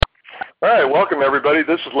right, welcome everybody.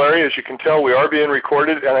 This is Larry. As you can tell, we are being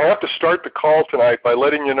recorded, and I have to start the call tonight by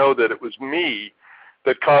letting you know that it was me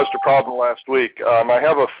that caused a problem last week. I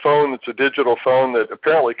have a phone that's a digital phone that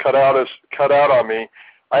apparently cut out on me.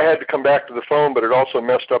 I had to come back to the phone, but it also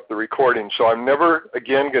messed up the recording. So I'm never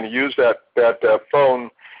again going to use that phone.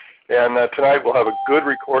 And tonight we'll have a good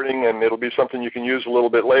recording, and it'll be something you can use a little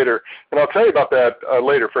bit later. And I'll tell you about that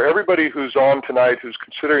later. For everybody who's on tonight who's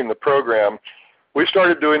considering the program, we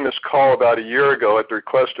started doing this call about a year ago at the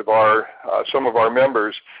request of some of our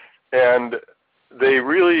members, and they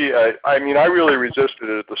really, I really resisted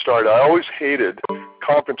it at the start. I always hated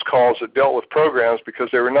conference calls that dealt with programs because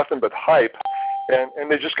they were nothing but hype,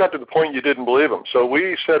 and they just got to the point you didn't believe them. So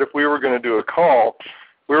we said if we were going to do a call,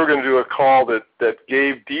 we were going to do a call that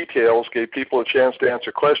gave details, gave people a chance to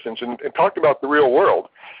answer questions, and talked about the real world.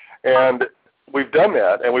 And we've done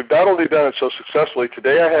that, and we've not only done it so successfully.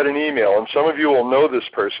 Today I had an email, and some of you will know this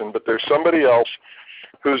person, but there's somebody else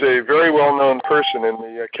who's a very well-known person in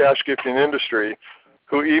the cash gifting industry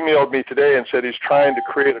who emailed me today and said he's trying to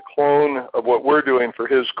create a clone of what we're doing for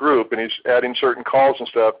his group, and he's adding certain calls and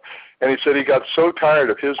stuff. And he said he got so tired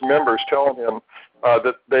of his members telling him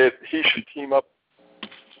that he should team up.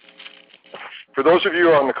 For those of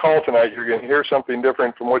you on the call tonight, you're going to hear something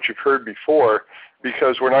different from what you've heard before,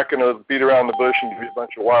 because we're not going to beat around the bush and give you a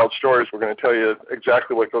bunch of wild stories. We're going to tell you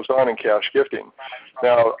exactly what goes on in cash gifting.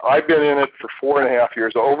 Now, I've been in it for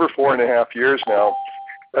over 4.5 years now.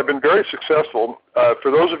 I've been very successful.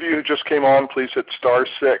 For those of you who just came on, please hit *6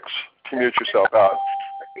 to mute yourself out.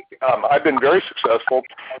 I've been very successful,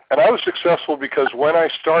 and I was successful because when I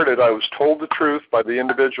started, I was told the truth by the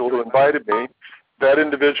individual who invited me. That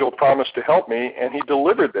individual promised to help me, and he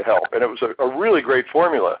delivered the help, and it was a really great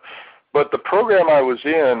formula. But the program I was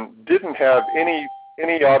in didn't have any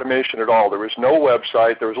automation at all. There was no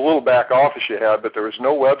website. There was a little back office you had, but there was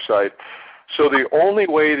no website. So the only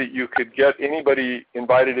way that you could get anybody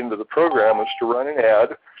invited into the program was to run an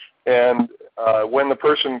ad, and when the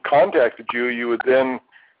person contacted you, you would then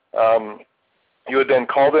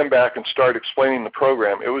call them back and start explaining the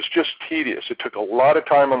program. It was just tedious. It took a lot of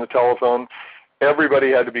time on the telephone.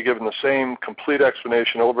 Everybody had to be given the same complete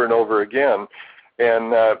explanation over and over again.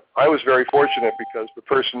 And I was very fortunate because the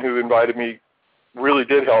person who invited me really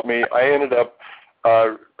did help me. I ended up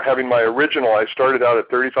having my original. I started out at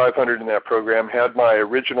 $3,500 in that program, had my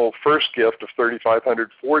original first gift of $3,500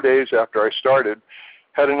 4 days after I started,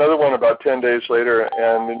 had another one about 10 days later,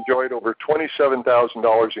 and enjoyed over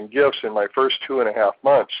 $27,000 in gifts in my first 2.5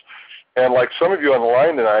 months. And like some of you on the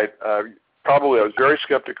line tonight, probably I was very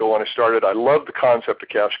skeptical when I started. I love the concept of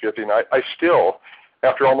cash gifting. I still,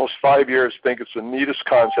 after almost 5 years, think it's the neatest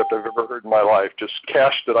concept I've ever heard in my life, just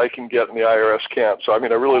cash that I can get and the IRS can't. So, I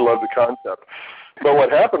really love the concept. But what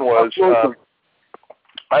happened was,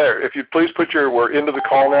 if you please we're into the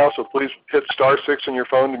call now, so please hit *6 on your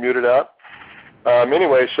phone to mute it out. I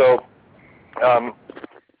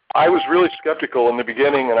was really skeptical in the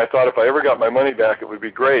beginning, and I thought if I ever got my money back, it would be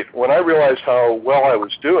great. When I realized how well I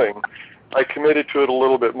was doing, I committed to it a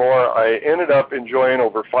little bit more. I ended up enjoying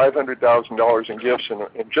over $500,000 in gifts in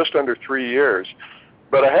just under 3 years.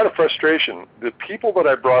 But I had a frustration. The people that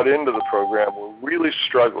I brought into the program were really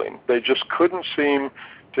struggling. They just couldn't seem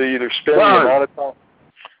to either spend the amount of time.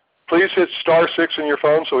 Please hit *6 on your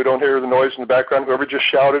phone so we don't hear the noise in the background. Whoever just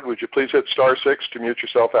shouted, would you please hit *6 to mute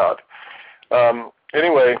yourself out?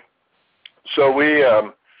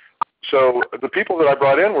 So the people that I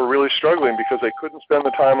brought in were really struggling because they couldn't spend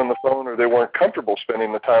the time on the phone, or they weren't comfortable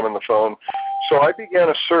spending the time on the phone. So I began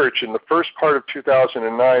a search in the first part of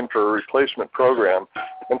 2009 for a replacement program.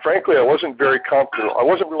 And frankly, I wasn't very comfortable. I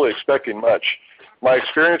wasn't really expecting much. My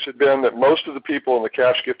experience had been that most of the people in the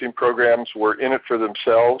cash gifting programs were in it for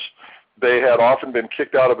themselves. They had often been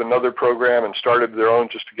kicked out of another program and started their own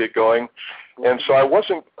just to get going. And so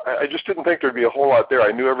I just didn't think there'd be a whole lot there.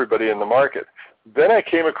 I knew everybody in the market. Then I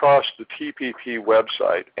came across the TPP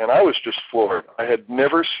website, and I was just floored. I had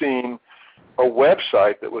never seen a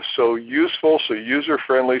website that was so useful, so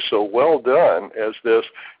user-friendly, so well done as this.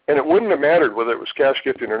 And it wouldn't have mattered whether it was cash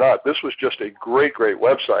gifting or not. This was just a great, great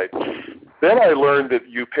website. Then I learned that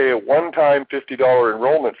you pay a one-time $50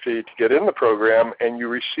 enrollment fee to get in the program, and you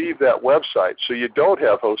receive that website. So you don't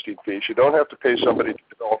have hosting fees. You don't have to pay somebody to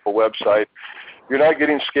develop a website. You're not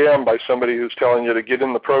getting scammed by somebody who's telling you to get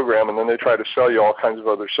in the program, and then they try to sell you all kinds of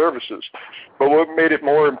other services. But what made it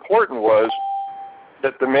more important was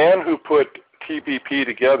that the man who put TPP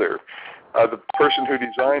together, the person who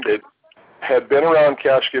designed it, had been around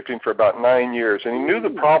cash gifting for about 9 years, and he knew the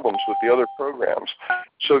problems with the other programs.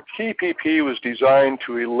 So TPP was designed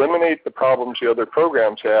to eliminate the problems the other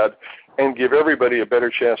programs had and give everybody a better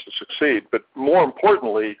chance to succeed. But more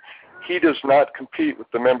importantly, he does not compete with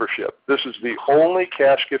the membership. This is the only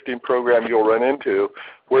cash gifting program you'll run into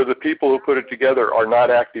where the people who put it together are not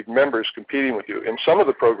active members competing with you. In some of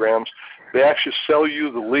the programs, they actually sell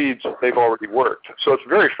you the leads that they've already worked. So it's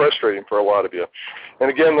very frustrating for a lot of you. And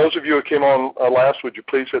again, those of you who came on last, would you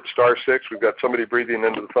please hit *6? We've got somebody breathing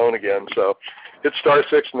into the phone again. So hit *6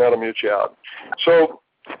 and that'll mute you out. So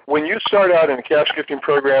when you start out in a cash gifting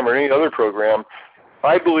program or any other program,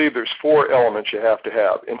 I believe there's 4 elements you have to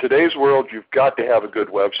have. In today's world, you've got to have a good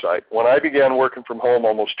website. When I began working from home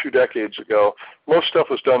almost 2 decades ago, most stuff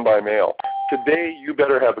was done by mail. Today, you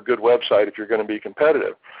better have a good website if you're going to be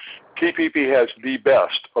competitive. TPP has the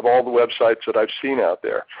best of all the websites that I've seen out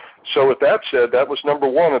there. So with that said, that was number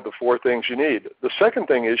 1 of the 4 things you need. The second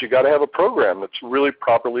thing is you got to have a program that's really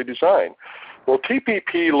properly designed. Well,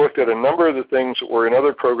 TPP looked at a number of the things that were in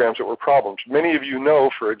other programs that were problems. Many of you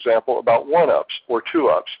know, for example, about 1-ups or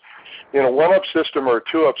 2-ups. In a 1-up system or a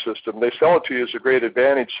 2-up system, they sell it to you as a great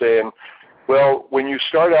advantage, saying, well, when you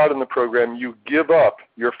start out in the program, you give up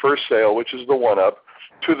your first sale, which is the 1-up,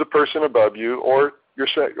 to the person above you or your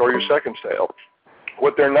second sale.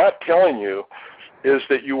 What they're not telling you is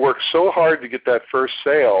that you work so hard to get that first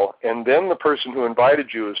sale, and then the person who invited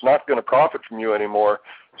you is not going to profit from you anymore,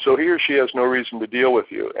 so he or she has no reason to deal with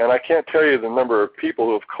you. And I can't tell you the number of people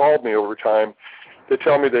who have called me over time that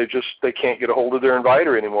tell me they can't get a hold of their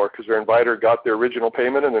inviter anymore because their inviter got their original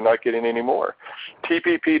payment and they're not getting any more.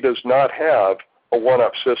 TPP does not have a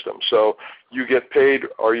 1-up system. So you get paid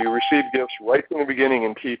or you receive gifts right from the beginning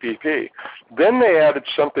in TPP. Then they added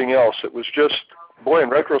something else that was just, boy, in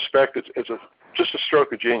retrospect, it's just a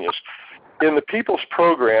stroke of genius. In the People's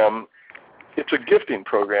Program, it's a gifting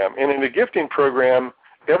program. And in a gifting program,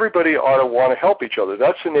 everybody ought to want to help each other.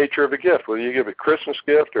 That's the nature of a gift, whether you give a Christmas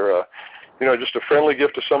gift or just a friendly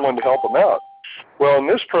gift to someone to help them out. Well, in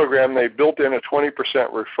this program, they built in a 20%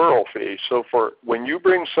 referral fee. So for when you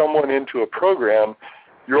bring someone into a program,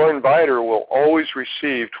 your inviter will always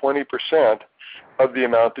receive 20% of the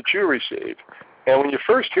amount that you receive. And when you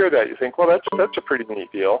first hear that, you think, well, that's a pretty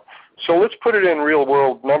neat deal. So let's put it in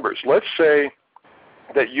real-world numbers. Let's say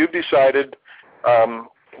that you've decided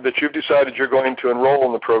you're going to enroll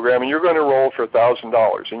in the program, and you're going to enroll for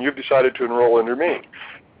 $1,000, and you've decided to enroll under me.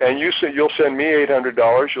 And you'll send me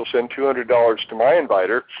 $800, you'll send $200 to my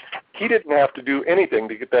inviter. He didn't have to do anything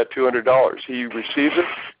to get that $200. He receives it.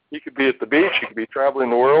 He could be at the beach. He could be traveling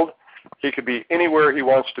the world. He could be anywhere he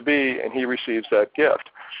wants to be, and he receives that gift.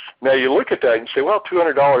 Now you look at that and say, well,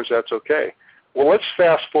 $200, that's okay. Well, let's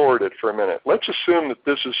fast forward it for a minute. Let's assume that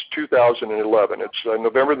this is 2011. It's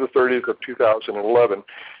November the 30th of 2011.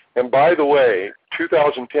 And by the way,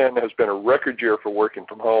 2010 has been a record year for working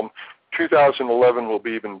from home. 2011 will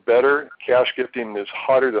be even better. Cash gifting is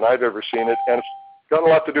hotter than I've ever seen it, and it's got a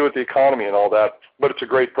lot to do with the economy and all that, but it's a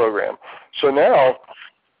great program. So now,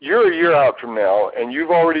 you're a year out from now, and you've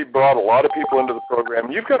already brought a lot of people into the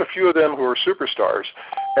program. You've got a few of them who are superstars,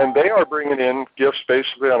 and they are bringing in gifts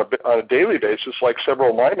basically on a daily basis, like several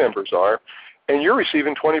of my members are, and you're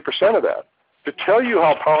receiving 20% of that. To tell you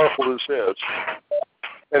how powerful this is,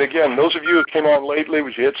 and again, those of you who came on lately,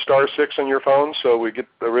 would you hit *6 on your phone so we get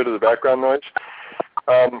rid of the background noise?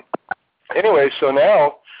 Anyway, so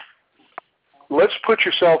now let's put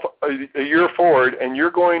yourself a year forward, and you're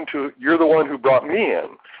the one who brought me in.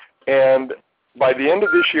 And by the end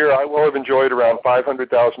of this year, I will have enjoyed around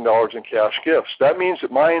 $500,000 in cash gifts. That means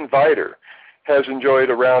that my inviter has enjoyed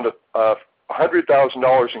around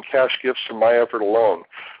 $100,000 in cash gifts from my effort alone.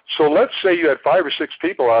 So let's say you had 5 or 6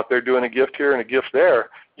 people out there doing a gift here and a gift there.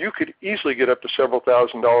 You could easily get up to several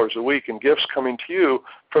 $1,000s a week in gifts coming to you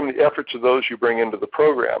from the efforts of those you bring into the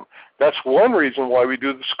program. That's one reason why we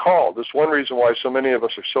do this call. That's one reason why so many of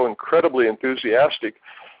us are so incredibly enthusiastic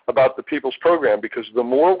about the People's Program, because the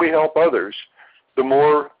more we help others, the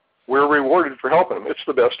more we're rewarded for helping them. It's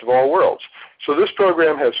the best of all worlds. So this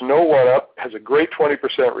program has no 1-up, has a great 20%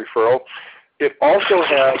 referral. It also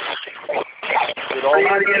has,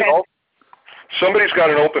 somebody's got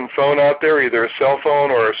an open phone out there, either a cell phone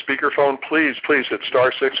or a speaker phone. Please hit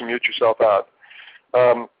 *6 and mute yourself out.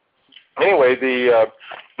 Anyway,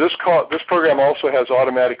 this program also has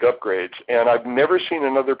automatic upgrades, and I've never seen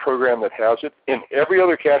another program that has it. In every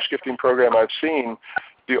other cash gifting program I've seen,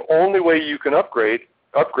 the only way you can upgrade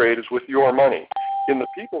is with your money. In the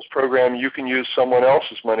People's Program, you can use someone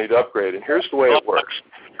else's money to upgrade, and here's the way it works.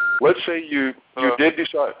 Let's say you did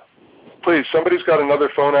decide. Please, somebody's got another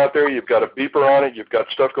phone out there. You've got a beeper on it. You've got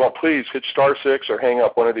stuff going. Please hit *6 or hang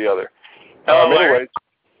up, one or the other. Anyway,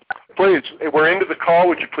 please, we're into the call.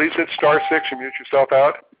 Would you please hit *6 and mute yourself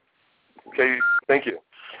out? Okay, thank you.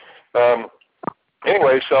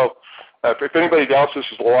 Anyway, so if anybody doubts this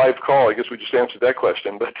is a live call, I guess we just answered that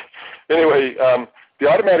question. But anyway, the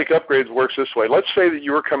automatic upgrades works this way. Let's say that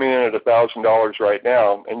you were coming in at $1,000 right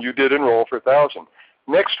now, and you did enroll for $1,000.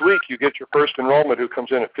 Next week, you get your first enrollment who comes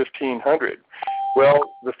in at $1,500. Well,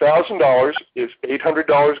 the $1,000 is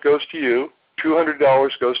 $800 goes to you, $200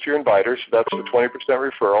 goes to your inviter, so that's the 20%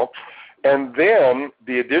 referral. And then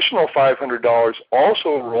the additional $500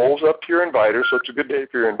 also rolls up to your inviter, so it's a good day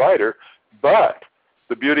for your inviter. But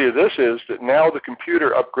the beauty of this is that now the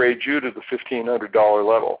computer upgrades you to the $1,500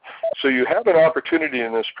 level. So you have an opportunity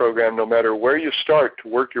in this program, no matter where you start, to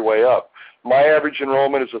work your way up. My average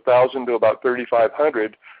enrollment is $1,000 to about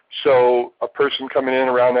 $3,500. So a person coming in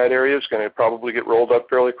around that area is going to probably get rolled up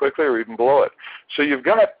fairly quickly or even below it. So you've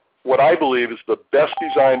got what I believe is the best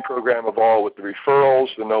designed program of all, with the referrals,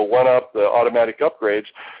 the no one-up, the automatic upgrades,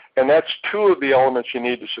 and that's two of the elements you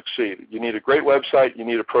need to succeed. You need a great website. You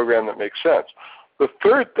need a program that makes sense. The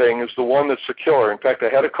third thing is the one that's the killer. In fact,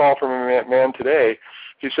 I had a call from a man today.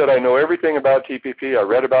 He said, I know everything about TPP. I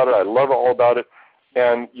read about it. I love all about it.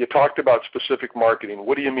 And you talked about specific marketing.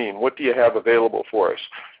 What do you mean? What do you have available for us?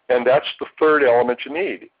 And that's the third element you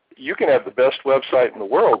need. You can have the best website in the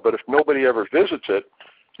world, but if nobody ever visits it,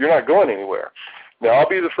 you're not going anywhere. Now, I'll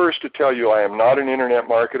be the first to tell you I am not an internet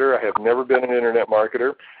marketer. I have never been an internet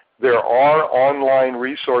marketer. There are online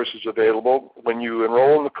resources available. When you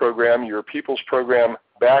enroll in the program, your People's Program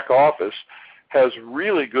back office has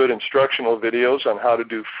really good instructional videos on how to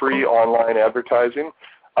do free online advertising.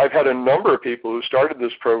 I've had a number of people who started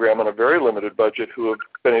this program on a very limited budget who have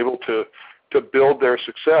been able to build their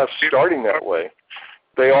success starting that way.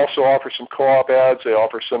 They also offer some co-op ads. They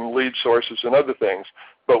offer some lead sources and other things.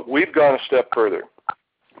 But we've gone a step further.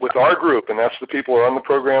 With our group, and that's the people who are on the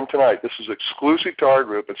program tonight, this is exclusive to our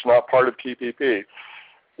group. It's not part of TPP.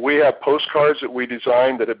 We have postcards that we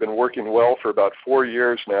designed that have been working well for about 4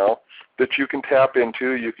 years now that you can tap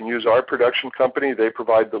into. You can use our production company. They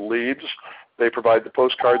provide the leads. They provide the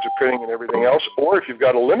postcards, the printing, and everything else. Or if you've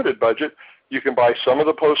got a limited budget, you can buy some of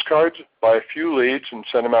the postcards, buy a few leads, and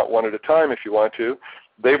send them out one at a time if you want to.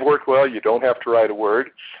 They've worked well. You don't have to write a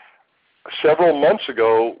word. Several months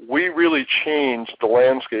ago, we really changed the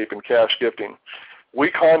landscape in cash gifting.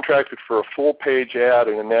 We contracted for a full-page ad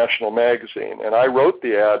in a national magazine, and I wrote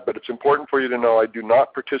the ad, but it's important for you to know I do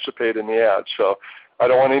not participate in the ad. So I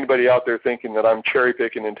don't want anybody out there thinking that I'm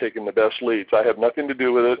cherry-picking and taking the best leads. I have nothing to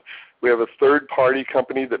do with it. We have a third-party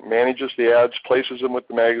company that manages the ads, places them with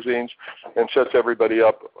the magazines, and sets everybody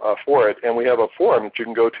up for it. And we have a forum that you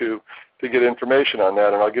can go to get information on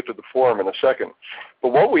that, and I'll get to the forum in a second.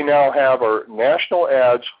 But what we now have are national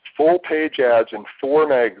ads, full-page ads in 4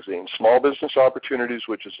 magazines: Small Business Opportunities,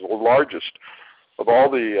 which is the largest of all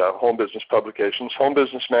the home business publications; Home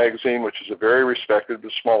Business Magazine, which is a very respected,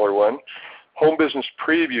 the smaller one; Home Business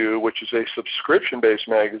Preview, which is a subscription-based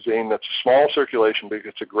magazine that's a small circulation but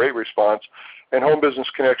gets a great response; and Home Business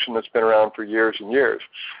Connection, that's been around for years and years.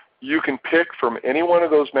 You can pick from any one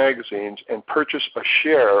of those magazines and purchase a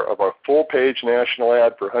share of our full-page national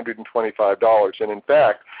ad for $125. And in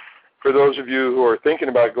fact, for those of you who are thinking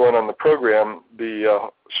about going on the program,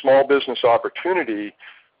 the Small Business Opportunity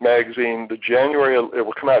magazine, it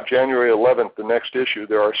will come out January 11th, the next issue.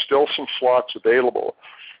 There are still some slots available.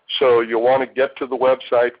 So you'll want to get to the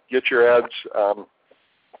website, get your ads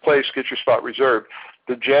placed, get your spot reserved.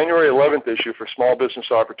 The January 11th issue for Small Business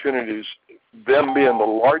Opportunities, them being the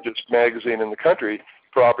largest magazine in the country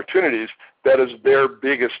for opportunities, that is their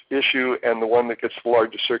biggest issue and the one that gets the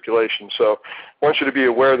largest circulation. So I want you to be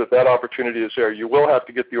aware that that opportunity is there. You will have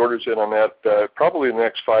to get the orders in on that probably in the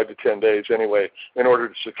next 5 to 10 days anyway in order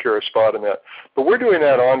to secure a spot in that. But we're doing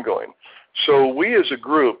that ongoing. So we as a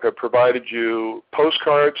group have provided you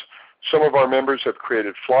postcards. Some of our members have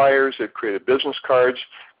created flyers. They've created business cards.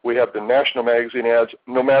 We have the national magazine ads.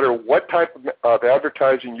 No matter what type of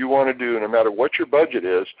advertising you want to do, no matter what your budget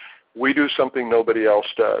is, we do something nobody else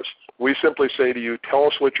does. We simply say to you, tell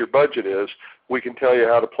us what your budget is. We can tell you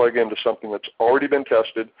how to plug into something that's already been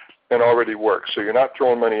tested and already works. So you're not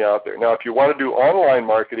throwing money out there. Now, if you want to do online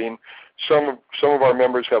marketing, some of our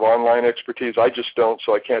members have online expertise. I just don't,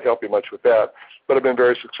 so I can't help you much with that. But I've been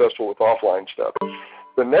very successful with offline stuff.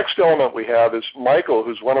 The next element we have is Michael,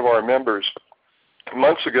 who's one of our members,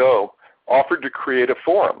 months ago offered to create a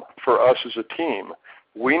forum for us as a team.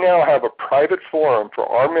 We now have a private forum for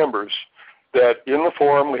our members that in the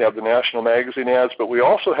forum we have the national magazine ads, but we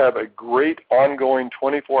also have a great ongoing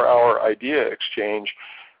 24-hour idea exchange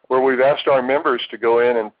where we've asked our members to go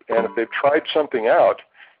in and if they've tried something out,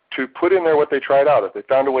 to put in there what they tried out. If they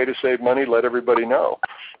found a way to save money, let everybody know.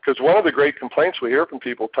 Because one of the great complaints we hear from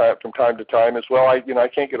people from time to time is, well, I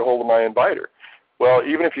can't get a hold of my inviter. Well,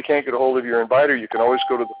 even if you can't get a hold of your inviter, you can always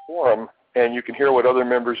go to the forum and you can hear what other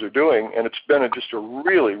members are doing. And it's been just a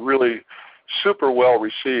really, really super well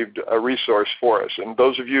received resource for us. And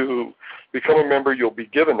those of you who become a member, you'll be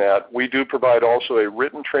given that. We do provide also a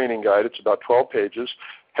written training guide. It's about 12 pages,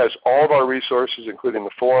 has all of our resources, including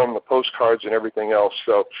the forum, the postcards, and everything else.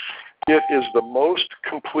 So it is the most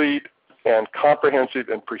complete and comprehensive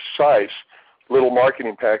and precise little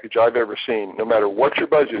marketing package I've ever seen. No matter what your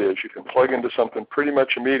budget is, you can plug into something pretty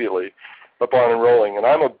much immediately upon enrolling. And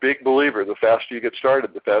I'm a big believer, the faster you get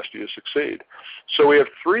started, the faster you succeed. So we have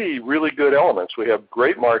 3 really good elements. We have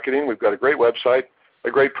great marketing, we've got a great website, a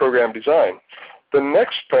great program design. The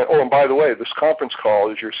next, and by the way, this conference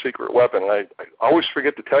call is your secret weapon. And I always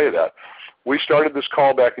forget to tell you that. We started this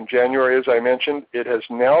call back in January, as I mentioned. It has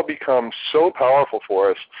now become so powerful for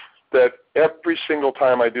us that every single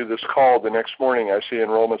time I do this call, the next morning I see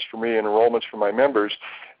enrollments for me and enrollments for my members.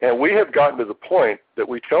 And we have gotten to the point that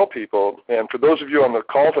we tell people, and for those of you on the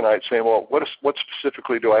call tonight saying, well, what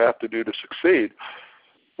specifically do I have to do to succeed?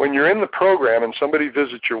 When you're in the program and somebody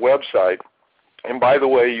visits your website, and by the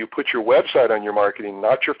way, you put your website on your marketing,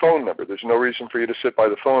 not your phone number. There's no reason for you to sit by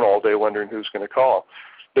the phone all day wondering who's going to call.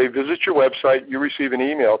 They visit your website, you receive an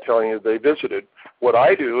email telling you they visited. What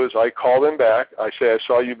I do is I call them back. I say, I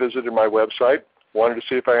saw you visited my website, wanted to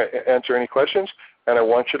see if I answer any questions, and I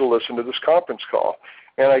want you to listen to this conference call.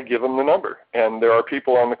 And I give them the number. And there are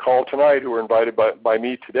people on the call tonight who were invited by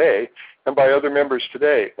me today and by other members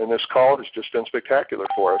today. And this call has just been spectacular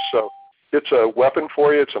for us. So it's a weapon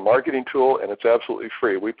for you. It's a marketing tool, and it's absolutely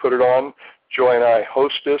free. We put it on. Joy and I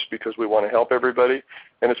host this because we want to help everybody,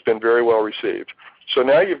 and it's been very well received. So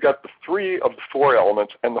now you've got the 3 of the 4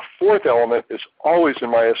 elements, and the 4th element is always,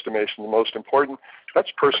 in my estimation, the most important.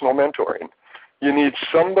 That's personal mentoring. You need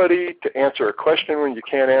somebody to answer a question when you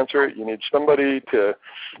can't answer it. You need somebody to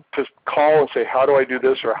call and say, how do I do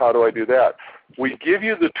this or how do I do that? We give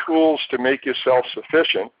you the tools to make you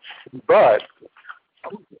self-sufficient, but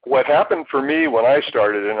what happened for me when I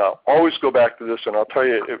started, and I'll always go back to this, and I'll tell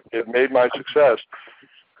you it made my success.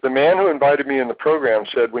 The man who invited me in the program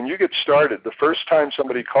said, when you get started, the first time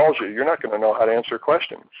somebody calls you, you're not going to know how to answer a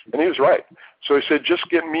question. And he was right. So he said, just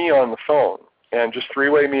get me on the phone and just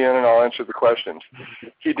 3-way me in and I'll answer the questions.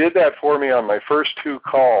 He did that for me on my first 2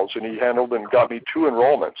 calls, and he handled and got me 2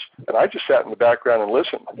 enrollments. And I just sat in the background and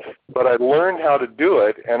listened. But I learned how to do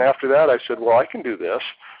it, and after that I said, well, I can do this.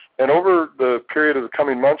 And over the period of the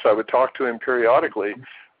coming months, I would talk to him periodically.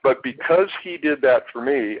 But because he did that for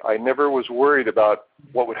me, I never was worried about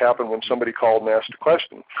what would happen when somebody called and asked a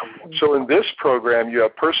question. So in this program, you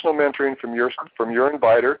have personal mentoring from your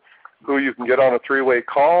inviter, who you can get on a 3-way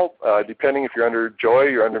call. Depending if you're under Joy,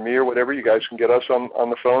 you're under me, or whatever, you guys can get us on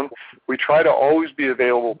the phone. We try to always be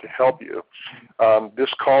available to help you. This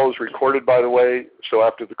call is recorded, by the way, so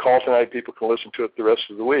after the call tonight, people can listen to it the rest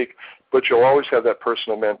of the week. But you'll always have that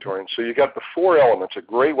personal mentoring. So you got the 4 elements: a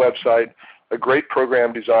great website, a great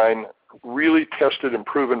program design, really tested and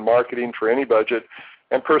proven marketing for any budget,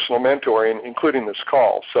 and personal mentoring, including this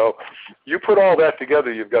call. So you put all that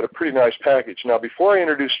together, you've got a pretty nice package. Now, before I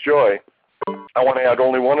introduce Joy, I want to add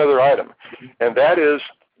only one other item, and that is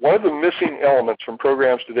one of the missing elements from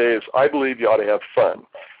programs today is I believe you ought to have fun.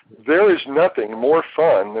 There is nothing more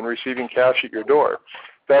fun than receiving cash at your door.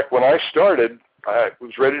 In fact, when I started, I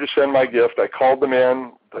was ready to send my gift. I called the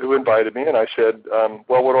man who invited me, and I said,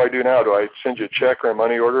 well, what do I do now? Do I send you a check or a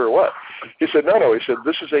money order or what? He said, no. He said,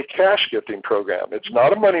 this is a cash gifting program. It's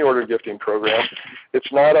not a money order gifting program.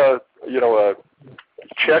 It's not a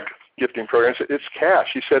check gifting program. It's cash.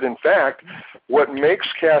 He said, in fact, what makes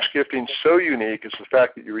cash gifting so unique is the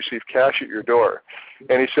fact that you receive cash at your door.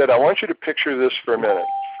 And he said, I want you to picture this for a minute.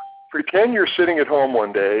 Pretend you're sitting at home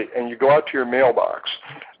one day and you go out to your mailbox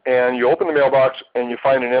and you open the mailbox and you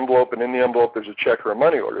find an envelope, and in the envelope there's a check or a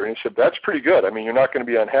money order. And he said, that's pretty good. I mean, you're not going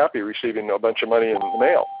to be unhappy receiving a bunch of money in the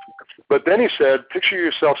mail. But then he said, picture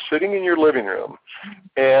yourself sitting in your living room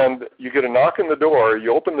and you get a knock on the door,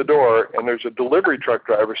 you open the door, and there's a delivery truck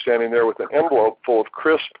driver standing there with an envelope full of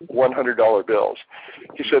crisp $100 bills.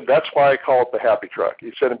 He said, that's why I call it the Happy Truck.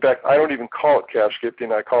 He said, in fact, I don't even call it cash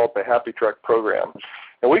gifting, I call it the Happy Truck program.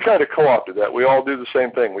 And we kind of co-opted that. We all do the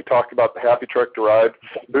same thing. We talked about the Happy Truck arrived.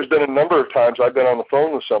 There's been a number of times I've been on the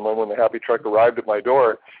phone with someone when the Happy Truck arrived at my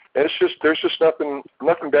door, and there's just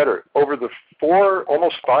nothing better. Over the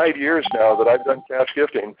almost 5 years now that I've done cash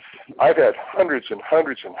gifting, I've had hundreds and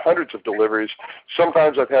hundreds and hundreds of deliveries.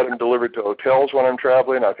 Sometimes I've had them delivered to hotels when I'm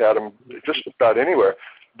traveling. I've had them just about anywhere.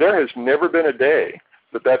 There has never been a day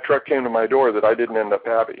that truck came to my door that I didn't end up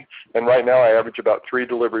having. And right now I average about 3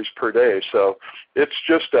 deliveries per day. So it's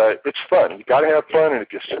just, it's fun. You got to have fun. And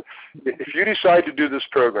if you decide to do this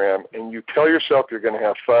program and you tell yourself you're going to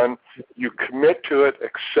have fun, you commit to it,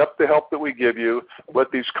 accept the help that we give you,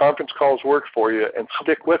 let these conference calls work for you, and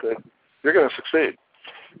stick with it, you're going to succeed.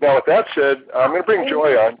 Now, with that said, I'm going to bring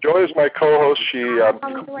Joy on. Joy is my co-host.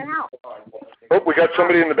 Oh, we got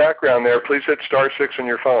somebody in the background there. Please hit *6 on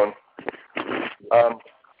your phone.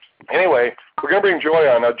 Anyway, we're going to bring Joy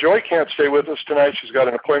on. Now, Joy can't stay with us tonight. She's got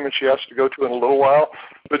an appointment she has to go to in a little while.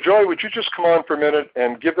 But, Joy, would you just come on for a minute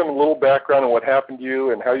and give them a little background on what happened to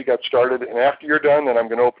you and how you got started? And after you're done, then I'm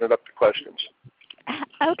going to open it up to questions.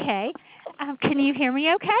 Okay. Can you hear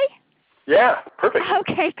me okay? Yeah, perfect.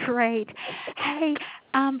 Okay, great. Hey,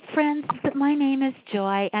 friends, my name is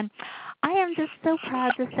Joy, and I am just so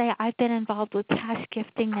proud to say I've been involved with cash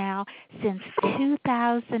gifting now since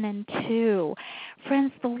 2002.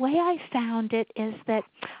 Friends, the way I found it is that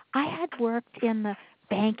I had worked in the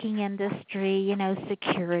banking industry,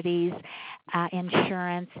 securities,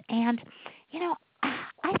 insurance, and,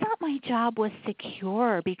 I thought my job was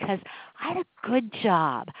secure because I had a good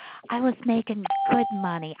job. I was making good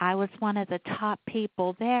money. I was one of the top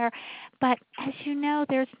people there. But as you know,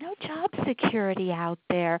 there's no job security out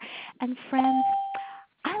there. And friends,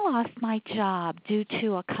 I lost my job due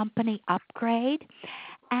to a company upgrade.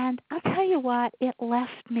 And I'll tell you what, it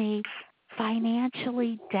left me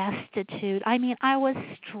financially destitute. I mean, I was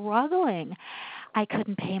struggling. I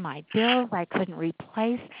couldn't pay my bills. I couldn't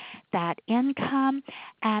replace that income,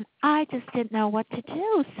 and I just didn't know what to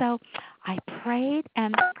do. So I prayed,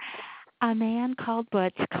 and a man called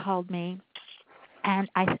Butch called me, and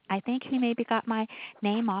I think he maybe got my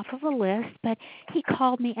name off of a list, but he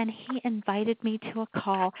called me, and he invited me to a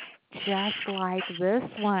call just like this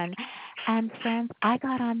one. And friends, I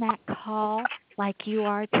got on that call like you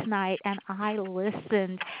are tonight, and I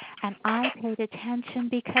listened, and I paid attention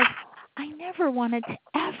because I never wanted to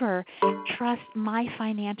ever trust my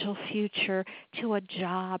financial future to a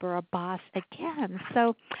job or a boss again.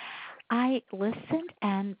 So I listened,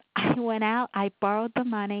 and I went out, I borrowed the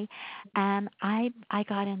money, and I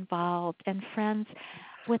got involved. And friends,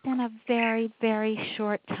 within a very, very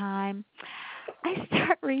short time, I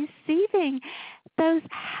start receiving those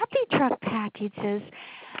Happy Truck packages.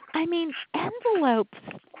 I mean, envelopes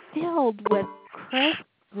filled with crisp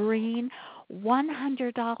green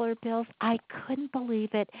 $100 bills. I couldn't believe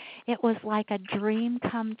it. It was like a dream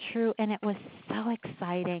come true, and it was so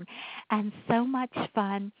exciting and so much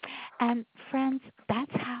fun. And friends,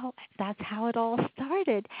 that's how it all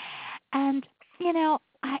started. And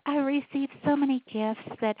I received so many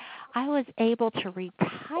gifts that I was able to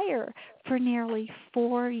retire for nearly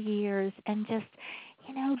 4 years and just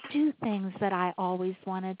do things that I always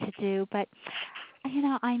wanted to do. But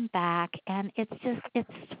I'm back, and it's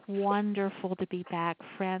wonderful to be back,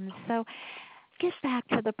 friends. So get back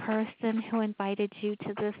to the person who invited you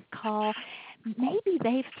to this call. Maybe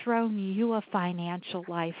they've thrown you a financial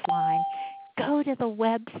lifeline. Go to the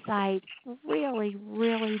website, really,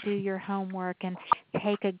 really do your homework and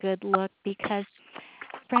take a good look because,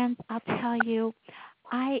 friends, I'll tell you,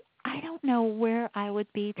 I don't know where I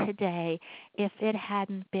would be today if it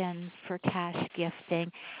hadn't been for cash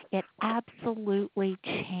gifting. It absolutely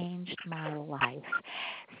changed my life.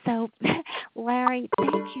 So, Larry,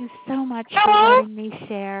 thank you so much for letting me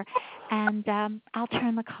share, and I'll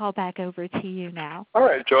turn the call back over to you now. All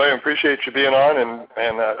right, Joy, I appreciate you being on,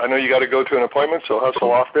 and I know you got to go to an appointment, so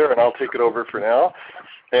hustle off there, and I'll take it over for now.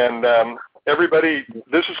 And everybody,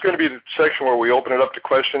 this is going to be the section where we open it up to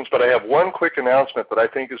questions, but I have one quick announcement that I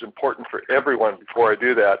think is important for everyone before I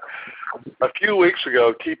do that. A few weeks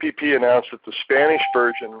ago, TPP announced that the Spanish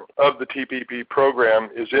version of the TPP program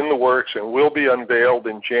is in the works and will be unveiled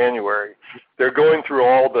in January. They're going through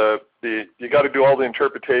all you got to do all the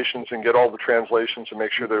interpretations and get all the translations and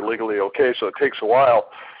make sure they're legally okay, so it takes a while.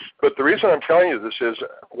 But the reason I'm telling you this is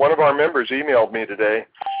one of our members emailed me today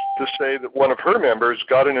to say that one of her members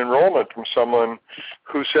got an enrollment from someone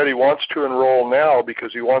who said he wants to enroll now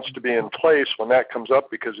because he wants to be in place when that comes up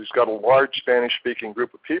because he's got a large Spanish-speaking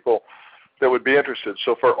group of people that would be interested.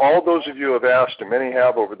 So for all those of you who have asked, and many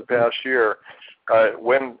have over the past year,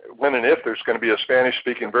 when and if there's going to be a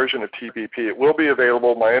Spanish-speaking version of TPP, it will be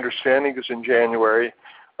available. My understanding is in January.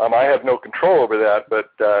 I have no control over that, but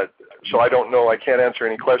so I don't know. I can't answer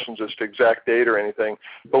any questions as to exact date or anything,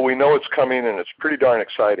 but we know it's coming, and it's pretty darn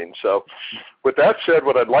exciting. So with that said,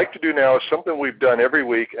 what I'd like to do now is something we've done every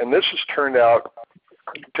week, and this has turned out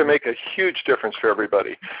to make a huge difference for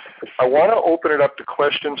everybody. I want to open it up to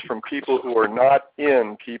questions from people who are not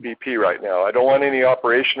in TPP right now. I don't want any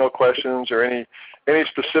operational questions or any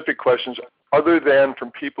specific questions other than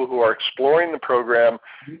from people who are exploring the program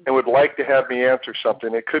and would like to have me answer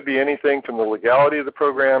something. It could be anything from the legality of the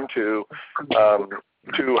program to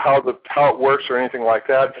how it works or anything like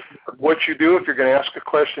that. What you do if you're going to ask a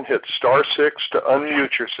question, hit *6 to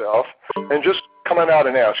unmute yourself and just come on out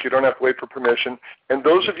and ask. You don't have to wait for permission. And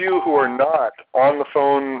those of you who are not on the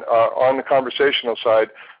phone, on the conversational side,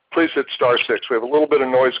 please hit *6. We have a little bit of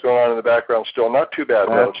noise going on in the background still. Not too bad,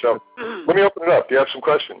 though. So let me open it up. Do you have some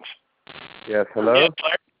questions? Yes, hello?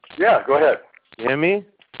 Yeah, go ahead. You hear me?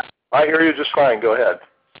 I hear you just fine. Go ahead.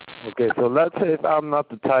 Okay, so let's say if I'm not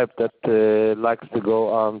the type that likes to go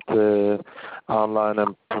on to online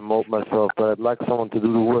and promote myself, but I'd like someone to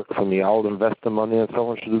do the work for me. I'll invest the money and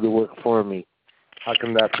someone should do the work for me. How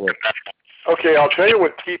can that work? Okay, I'll tell you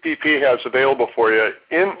what TPP has available for you.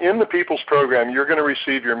 In the People's Program, you're going to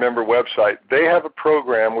receive your member website. They have a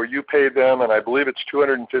program where you pay them, and I believe it's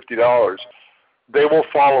 $250. They will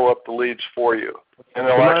follow up the leads for you. And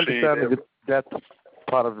they'll actually... that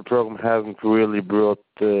part of the program hasn't really brought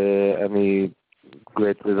any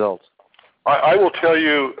great results. I will tell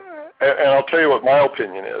you, and I'll tell you what my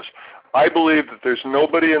opinion is. I believe that there's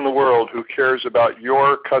nobody in the world who cares about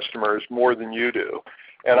your customers more than you do.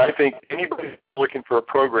 And I think anybody looking for a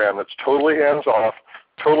program that's totally hands-off,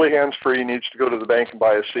 totally hands-free needs to go to the bank and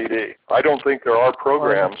buy a CD. I don't think there are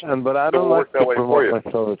programs but I don't like to promote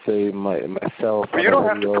myself, say myself. But you don't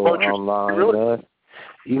have to promote online. Really?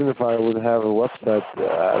 Even if I would have a website,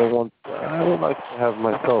 I don't like to have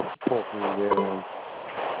myself talking there.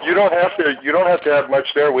 You don't have to have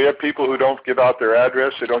much there. We have people who don't give out their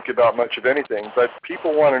address. They don't give out much of anything. But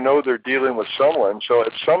people want to know they're dealing with someone. So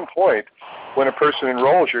at some point, when a person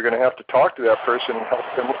enrolls, you're going to have to talk to that person and help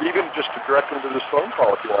them, even just to direct them to this phone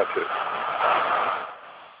call if you want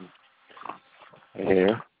to.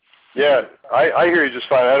 Yeah. Yeah, I hear you just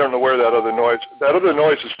fine. I don't know where that other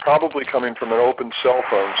noise is probably coming from an open cell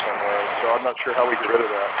phone somewhere, so I'm not sure how we get rid of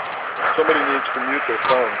that. Somebody needs to mute their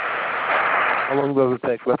phone. How long does it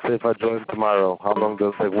take? Let's say if I join tomorrow, how long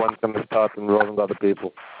does it take? When can I start enrolling other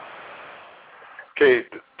people? Okay,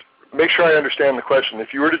 make sure I understand the question.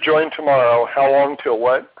 If you were to join tomorrow, how long till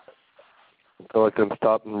what? Until I can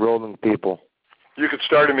start enrolling people. You could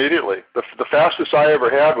start immediately. The fastest I ever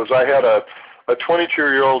had was I had a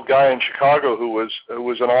 22-year-old guy in Chicago who was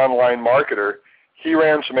an online marketer. He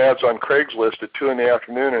ran some ads on Craigslist at 2 in the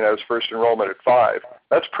afternoon and had his first enrollment at 5.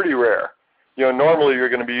 That's pretty rare. You know, normally you're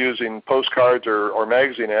going to be using postcards or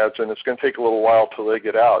magazine ads, and it's going to take a little while till they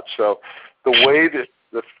get out. So the way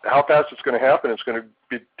that how fast it's going to happen is going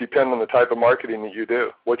to depend on the type of marketing that you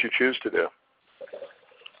do, what you choose to do.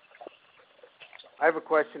 I have a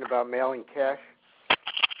question about mailing cash.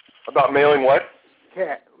 About mailing what?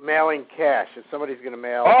 Mailing cash. If somebody's going to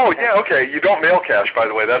mail... Oh, yeah, okay. You don't mail cash, by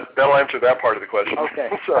the way. That'll answer that part of the question. Okay.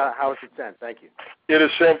 So, how is it sent? Thank you. It is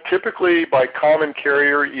sent typically by common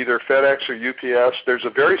carrier, either FedEx or UPS. There's a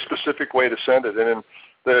very specific way to send it, and in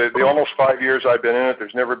the almost 5 years I've been in it,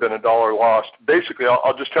 there's never been $1 lost. Basically,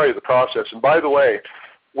 I'll just tell you the process. And by the way,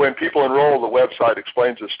 when people enroll, the website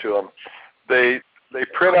explains this to them. They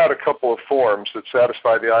print out a couple of forms that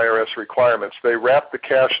satisfy the IRS requirements. They wrap the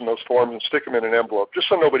cash in those forms and stick them in an envelope, just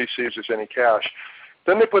so nobody sees there's any cash.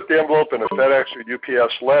 Then they put the envelope in a FedEx or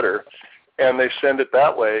UPS letter, and they send it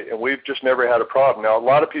that way, and we've just never had a problem. Now, a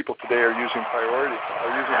lot of people today are using priority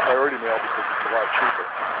mail because it's a lot cheaper.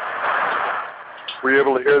 Were you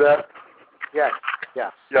able to hear that? Yes.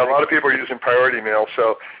 Yeah. Yeah, a lot of people are using priority mail,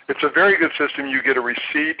 so it's a very good system. You get a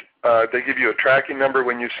receipt. They give you a tracking number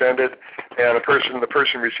when you send it, and the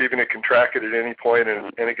person receiving it can track it at any point,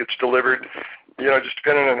 and it gets delivered. You know, just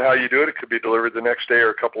depending on how you do it, it could be delivered the next day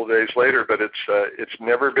or a couple of days later. But it's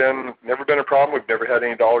never been a problem. We've never had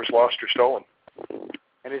any dollars lost or stolen.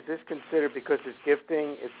 And is this considered, because it's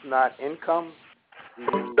gifting, it's not income?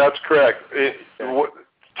 That's correct.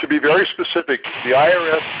 To be very specific, the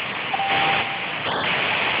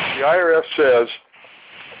IRS says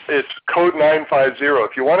it's code 950.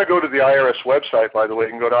 If you want to go to the IRS website, by the way,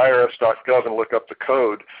 you can go to irs.gov and look up the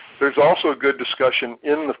code. There's also a good discussion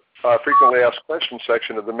in the frequently asked questions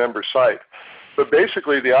section of the member site. But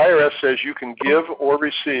basically, the IRS says you can give or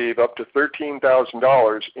receive up to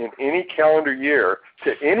 $13,000 in any calendar year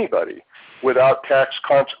to anybody without tax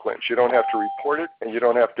consequence. You don't have to report it, and you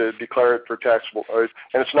don't have to declare it for taxable, and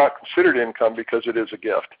it's not considered income because it is a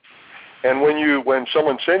gift. And when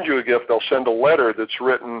someone sends you a gift, they'll send a letter that's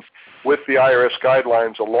written with the IRS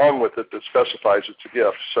guidelines along with it that specifies it's a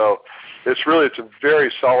gift. So it's a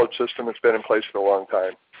very solid system. It's been in place for a long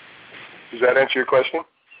time. Does that answer your question?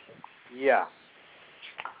 Yeah.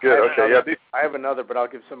 Good. Okay. Yeah. I have another, but I'll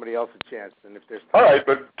give somebody else a chance. And if there's time. All right,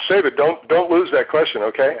 but save it. Don't lose that question.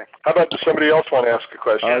 Okay. How about does somebody else want to ask a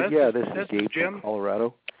question? This is Gabe from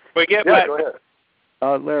Colorado. Go ahead.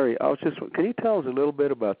 Larry, can you tell us a little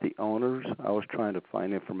bit about the owners? I was trying to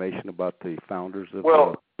find information about the founders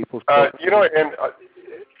of People's Program.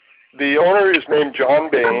 The owner is named John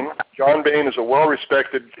Bain. John Bain is a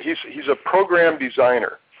well-respected, he's a program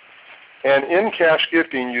designer. And in cash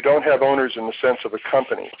gifting, you don't have owners in the sense of a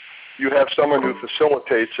company. You have someone who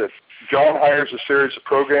facilitates it. John hires a series of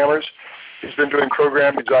programmers. He's been doing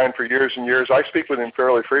program design for years and years. I speak with him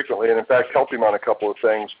fairly frequently and, in fact, help him on a couple of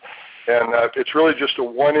things. And it's really just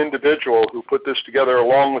one individual who put this together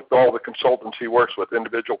along with all the consultants he works with,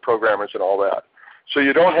 individual programmers and all that. So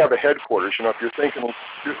you don't have a headquarters. If you're thinking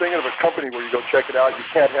of a company where you go check it out, you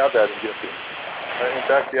can't have that in gifting. In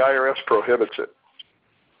fact, the IRS prohibits it.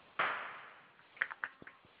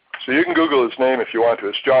 So you can Google his name if you want to.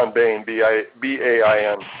 It's John Bain,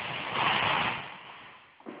 B-A-I-N.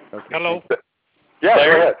 Okay. Hello. Yeah,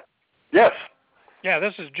 go ahead. Yes. Yeah,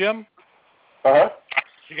 this is Jim. Uh-huh.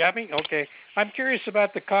 You got me? Okay. I'm curious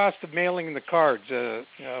about the cost of mailing the cards,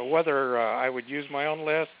 whether I would use my own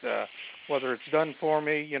list, whether it's done for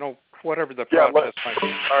me, whatever the process might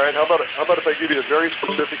be. All right. How about if I give you a very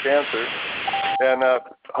specific answer, and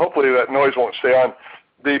hopefully that noise won't stay on.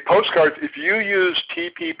 The postcards, if you use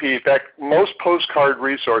TPP, in fact, most postcard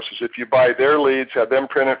resources, if you buy their leads, have them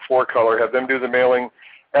print it 4-color, have them do the mailing,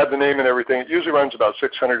 add the name and everything, it usually runs about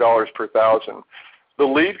 $600 per thousand. The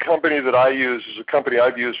lead company that I use is a company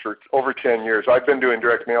I've used for over 10 years. I've been doing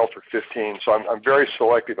direct mail for 15, so I'm very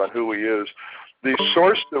selective on who we use. The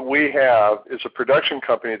source that we have is a production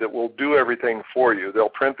company that will do everything for you. They'll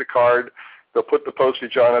print the card, they'll put the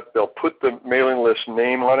postage on it, they'll put the mailing list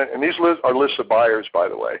name on it, and these lists are lists of buyers, by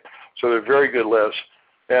the way, so they're very good lists.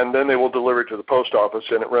 And then they will deliver it to the post office,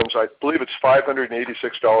 and it runs, I believe it's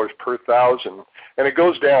 $586 per thousand, and it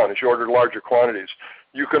goes down as you order larger quantities.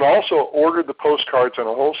 You can also order the postcards on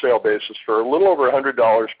a wholesale basis for a little over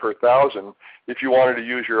 $100 per thousand. If you wanted to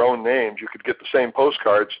use your own names, you could get the same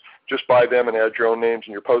postcards, just buy them and add your own names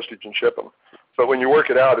and your postage and ship them. But when you work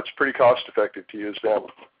it out, it's pretty cost effective to use them.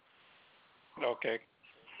 Okay.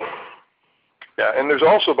 Yeah, and there's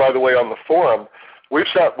also, by the way, on the forum,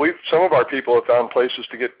 some of our people have found places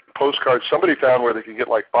to get postcards. Somebody found where they could get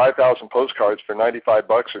like 5,000 postcards for $95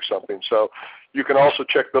 or something. So you can also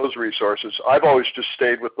check those resources. I've always just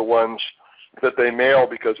stayed with the ones that they mail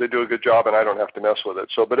because they do a good job and I don't have to mess with it.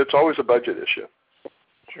 So, but it's always a budget issue.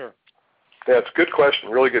 Sure. Yeah, it's a good question,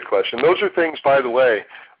 really good question. Those are things, by the way,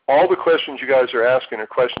 all the questions you guys are asking are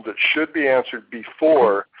questions that should be answered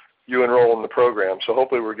before you enroll in the program. So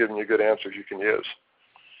hopefully we're giving you good answers you can use.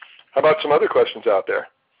 How about some other questions out there?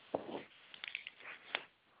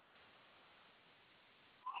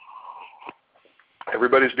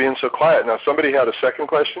 Everybody's being so quiet. Now, somebody had a second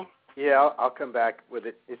question? Yeah, I'll come back with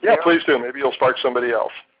it. Please do. Maybe you'll spark somebody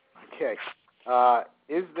else. Okay.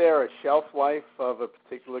 Is there a shelf life of a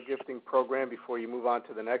particular gifting program before you move on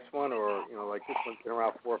to the next one? Or, like this one's been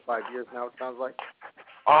around 4 or 5 years now, it sounds like?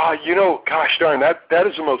 Gosh darn, that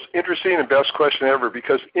is the most interesting and best question ever,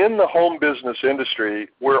 because in the home business industry,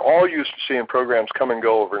 we're all used to seeing programs come and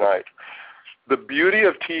go overnight. The beauty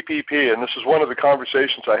of TPP, and this is one of the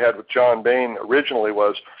conversations I had with John Bain originally,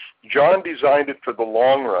 was John designed it for the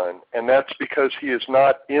long run, and that's because he is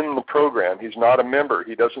not in the program. He's not a member.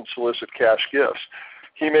 He doesn't solicit cash gifts.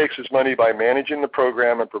 He makes his money by managing the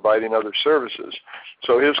program and providing other services.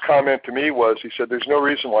 So his comment to me was, he said, there's no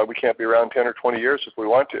reason why we can't be around 10 or 20 years if we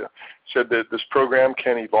want to. He said that this program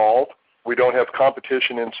can evolve. We don't have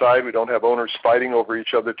competition inside. We don't have owners fighting over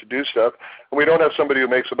each other to do stuff. And we don't have somebody who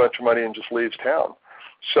makes a bunch of money and just leaves town.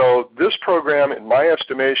 So this program, in my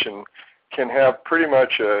estimation, can have pretty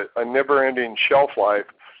much a never-ending shelf life.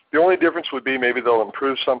 The only difference would be maybe they'll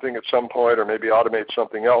improve something at some point or maybe automate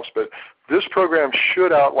something else. But this program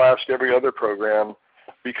should outlast every other program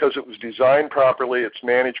because it was designed properly, it's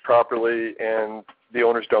managed properly, and the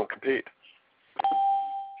owners don't compete.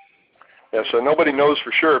 Yeah, so nobody knows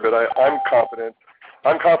for sure, but I'm confident.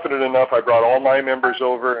 I'm confident enough. I brought all my members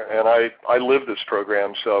over, and I live this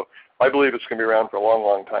program, so I believe it's going to be around for a long,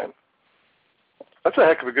 long time. That's a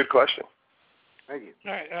heck of a good question. Thank you.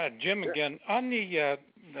 All right, Jim, again, on the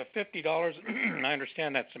 $50, I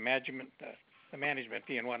understand that's the management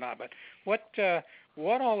fee and whatnot, but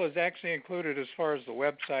what all is actually included as far as the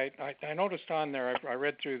website? I noticed on there, I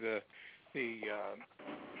read through the the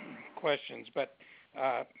questions, but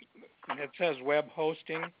it says web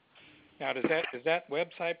hosting. Now, is that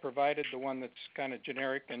website provided the one that's kind of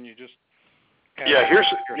generic, and you just have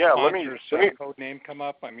let me code name come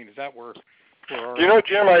up? I mean, is that where? You know,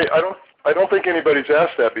 Jim, I don't think anybody's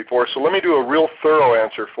asked that before. So let me do a real thorough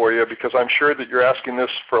answer for you, because I'm sure that you're asking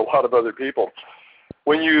this for a lot of other people.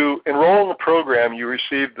 When you enroll in the program, you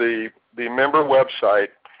receive the member website,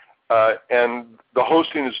 and the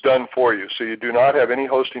hosting is done for you, so you do not have any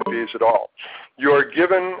hosting fees at all. You are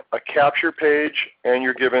given a capture page, and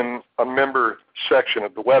you're given a member section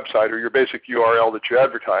of the website, or your basic URL that you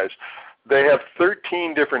advertise. They have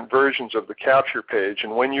 13 different versions of the capture page,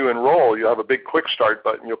 and when you enroll, you have a big quick start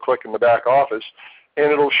button you'll click in the back office,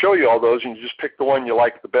 and it'll show you all those, and you just pick the one you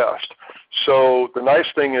like the best. So the nice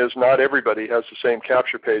thing is not everybody has the same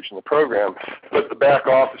capture page in the program, but the back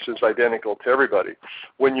office is identical to everybody.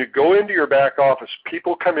 When you go into your back office,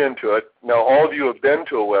 people come into it. Now, all of you have been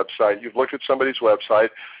to a website. You've looked at somebody's website.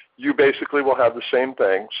 You basically will have the same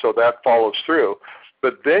thing, so that follows through.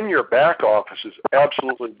 But then your back office is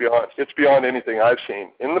absolutely beyond anything I've seen.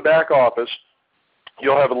 In the back office,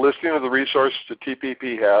 you'll have a listing of the resources that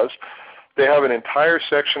TPP has. They have an entire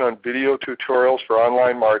section on video tutorials for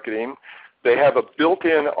online marketing. They have a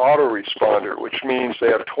built-in autoresponder, which means they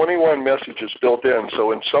have 21 messages built in. So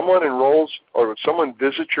when someone enrolls or when someone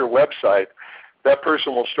visits your website, that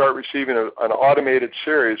person will start receiving an automated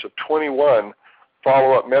series of 21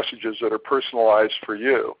 follow-up messages that are personalized for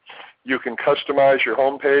you. You can customize your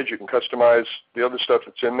homepage. You can customize the other stuff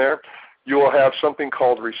that's in there. You will have something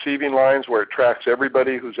called receiving lines where it tracks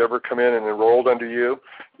everybody who's ever come in and enrolled under you.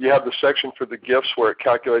 You have the section for the gifts where it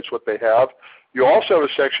calculates what they have. You also have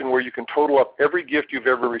a section where you can total up every gift you've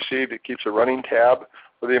ever received. It keeps a running tab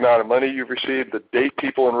for the amount of money you've received, the date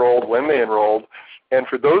people enrolled, when they enrolled. And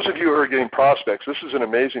for those of you who are getting prospects, this is an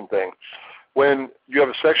amazing thing. When you have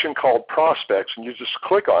a section called prospects and you just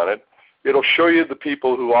click on it, it'll show you the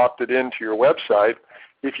people who opted into your website.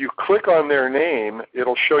 If you click on their name,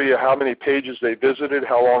 it'll show you how many pages they visited,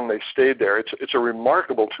 how long they stayed there. It's a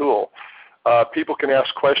remarkable tool. People can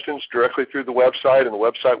ask questions directly through the website, and the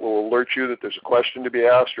website will alert you that there's a question to be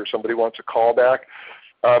asked or somebody wants a call back.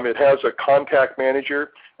 It has a contact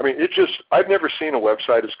manager. I mean, I've never seen a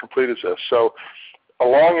website as complete as this. So a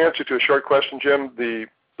long answer to a short question, Jim, the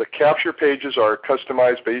capture pages are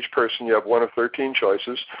customized by each person. You have one of 13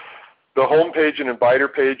 choices. The home page and inviter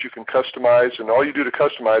page you can customize, and all you do to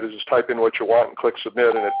customize is just type in what you want and click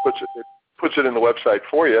submit, and it puts it in the website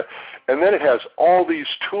for you. And then it has all these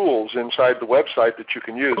tools inside the website that you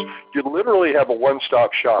can use. You literally have a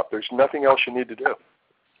one-stop shop. There's nothing else you need to do.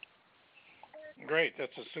 Great.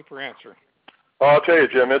 That's a super answer. I'll tell you,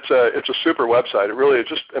 Jim, it's a super website. It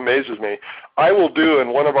just amazes me. I will do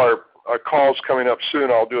in one of our calls coming up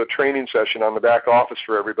soon, I'll do a training session on the back office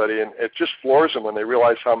for everybody, and it just floors them when they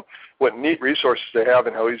realize what neat resources they have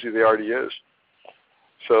and how easy they are to use.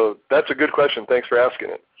 So that's a good question. Thanks for asking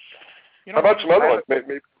it. How about some other ones?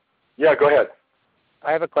 Maybe. Yeah, go ahead.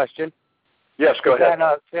 I have a question. Yes, go ahead.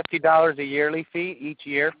 Is that $50 a yearly fee each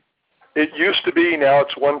year? It used to be. Now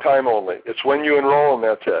it's one time only. It's when you enroll, and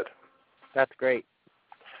that's it. That's great.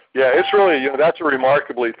 Yeah, it's really, that's a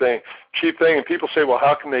remarkably cheap thing, and people say, well,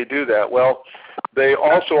 how can they do that? Well, they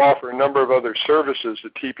also offer a number of other services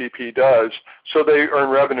that TPP does, so they earn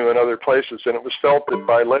revenue in other places, and it was felt that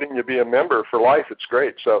by letting you be a member for life, it's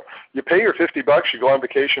great. So you pay your $50, you go on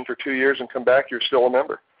vacation for 2 years and come back, you're still a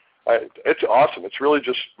member. It's awesome. It's really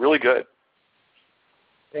just really good.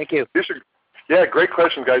 Thank you. Yeah, great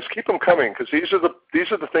questions, guys. Keep them coming, because these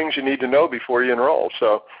are the things you need to know before you enroll.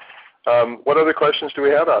 So what other questions do we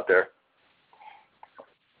have out there?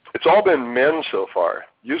 It's all been men so far.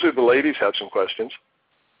 Usually the ladies have some questions.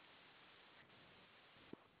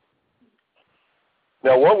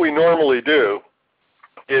 Now, what we normally do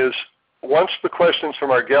is once the questions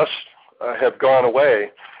from our guests have gone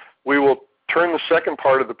away, we will turn the second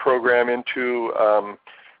part of the program into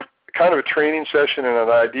kind of a training session and an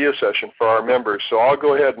idea session for our members. So I'll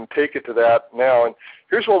go ahead and take it to that now. And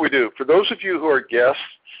here's what we do. For those of you who are guests,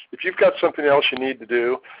 if you've got something else you need to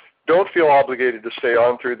do, don't feel obligated to stay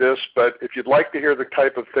on through this, but if you'd like to hear the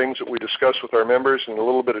type of things that we discuss with our members and a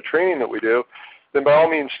little bit of training that we do, then by all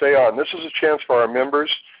means stay on. This is a chance for our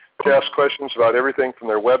members to ask questions about everything from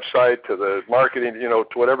their website to the marketing, to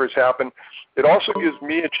whatever's happened. It also gives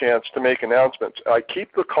me a chance to make announcements. I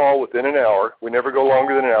keep the call within an hour. We never go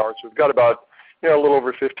longer than an hour, so we've got about a little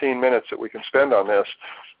over 15 minutes that we can spend on this.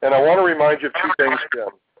 And I want to remind you of two things, Jim.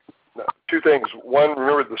 Two things. One,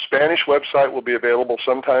 remember the Spanish website will be available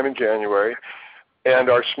sometime in January, and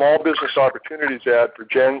our Small Business Opportunities ad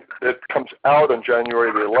that comes out on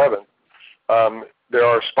January the 11th there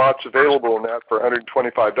are spots available in that for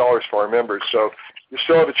 $125 for our members. So you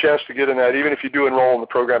still have a chance to get in that. Even if you do enroll in the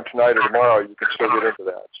program tonight or tomorrow, you can still get into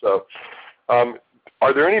that. So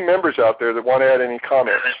are there any members out there that want to add any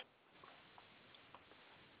comments?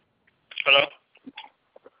 Hello?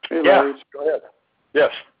 Hey, yeah, Larry. go ahead.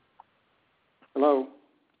 Yes. Hello.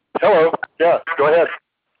 Hello. Yeah, go ahead.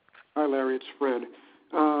 Hi, Larry. It's Fred.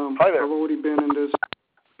 Hi there. I've already been in this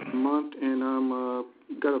month, and I'm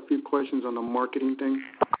got a few questions on the marketing thing.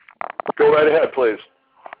 Go right ahead, please.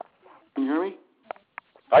 Can you hear me?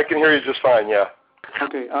 I can hear you just fine, yeah.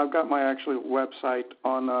 Okay, I've got my actual website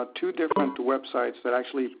on two different websites that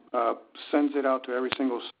actually sends it out to every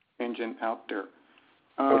single search engine out there.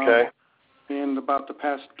 Okay. In about the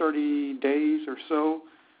past 30 days or so,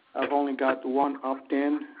 I've only got one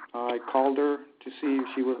opt-in. I called her to see if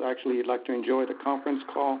she would actually like to enjoy the conference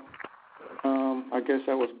call. I guess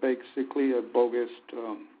that was basically a bogus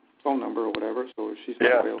phone number or whatever, so she's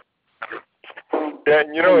not available. Yeah,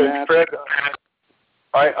 you know, Fred,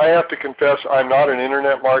 I have to confess I'm not an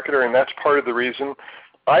internet marketer, and that's part of the reason.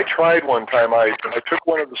 I tried one time. I took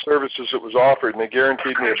one of the services that was offered, and they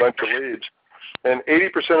guaranteed me a bunch of leads. And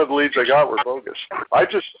 80% of the leads I got were bogus. I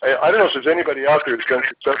don't know if there's anybody out there who's been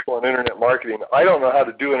successful in internet marketing. I don't know how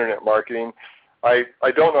to do internet marketing. I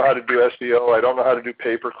don't know how to do SEO. I don't know how to do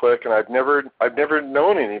pay-per-click, and I've never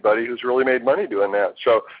known anybody who's really made money doing that.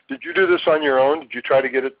 So did you do this on your own? Did you try to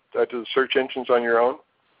get it to the search engines on your own?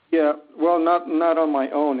 Yeah, well, not on my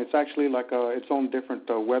own. It's actually like its own different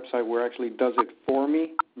website where it actually does it for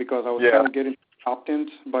me because I was trying to get into opt-ins,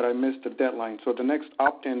 but I missed the deadline. So the next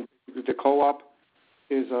opt-in, the co-op,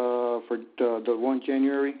 is for the 1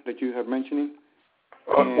 January that you have mentioning.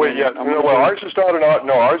 Wait, yeah. Well, ours is not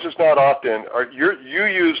ours is not opt-in. You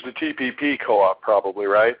use the TPP co-op probably,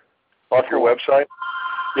 right? Off your website?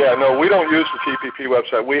 Yeah, no, we don't use the TPP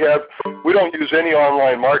website. We don't use any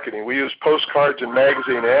online marketing. We use postcards and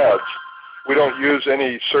magazine ads. We don't use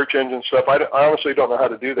any search engine stuff. I honestly don't know how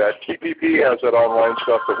to do that. TPP has that online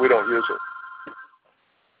stuff, but we don't use it.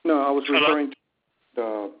 No, I was referring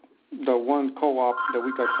to the one co-op that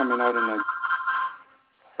we got coming out in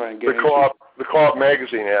the co-op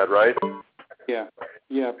magazine ad, right?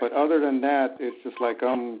 Yeah, but other than that, it's just like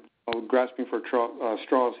I'm grasping for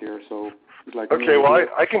straws here. So it's like okay, well,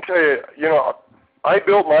 I can tell you, I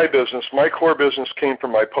built my business. My core business came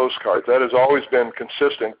from my postcards. That has always been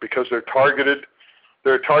consistent because they're targeted.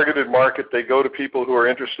 They're a targeted market. They go to people who are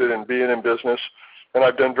interested in being in business, and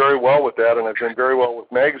I've done very well with that, and I've done very well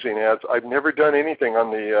with magazine ads. I've never done anything on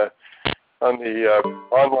the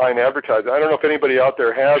online advertising. I don't know if anybody out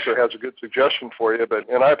there has or has a good suggestion for you,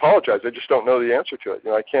 and I apologize. I just don't know the answer to it.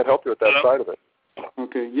 I can't help you with that side of it.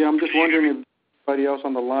 Okay. Yeah, I'm just wondering if anybody else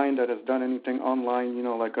on the line that has done anything online,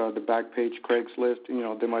 like the Backpage, Craigslist,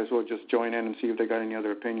 they might as well just join in and see if they got any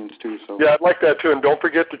other opinions too. So yeah, I'd like that too, and don't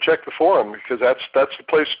forget to check the forum because that's the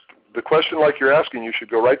place. The question like you're asking, you should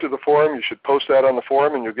go right to the forum. You should post that on the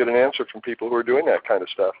forum, and you'll get an answer from people who are doing that kind of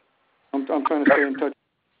stuff. I'm trying to stay in touch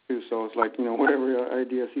too, so it's like whatever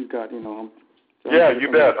ideas he's got, Yeah,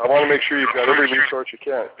 you bet. I want to make sure you've got every resource you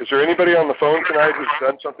can. Is there anybody on the phone tonight who's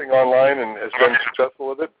done something online and has been successful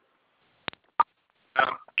with it?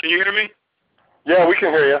 Can you hear me? Yeah, we can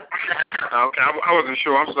hear you. Okay, I wasn't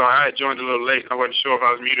sure. I'm sorry. I had joined a little late. I wasn't sure if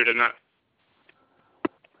I was muted or not.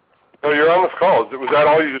 No, you're on the call. Was that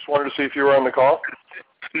all? You just wanted to see if you were on the call?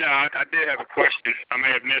 No, I did have a question. I may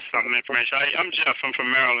have missed some information. I'm Jeff. I'm from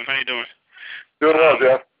Maryland. How you doing? Doing well,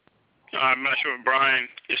 Jeff. I'm not sure if Brian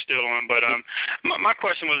is still on, but my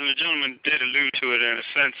question was, and the gentleman did allude to it in a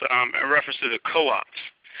sense, in reference to the co-ops.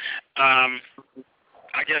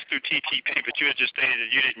 I guess through TTP, but you had just stated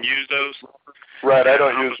that you didn't use those. Right, I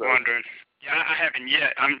don't use those. I was wondering. Yeah, I haven't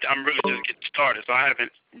yet. I'm really just getting started, so I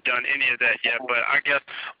haven't done any of that yet. But I guess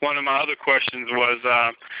one of my other questions was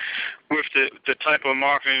with the type of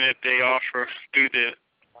marketing that they offer through the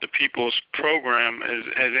People's program,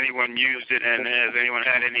 has anyone used it and has anyone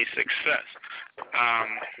had any success? I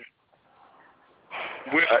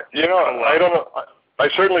don't know. I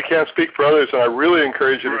certainly can't speak for others, and I really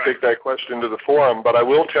encourage you to take that question to the forum. But I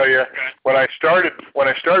will tell you, when I started,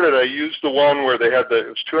 I used the one where they had it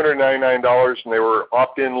was $299, and they were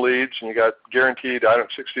opt-in leads, and you got guaranteed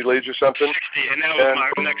 60 leads or something. 60, and that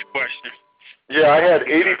was my next question. Yeah, I had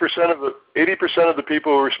 80% of the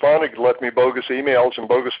people who responded left me bogus emails and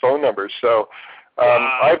bogus phone numbers. So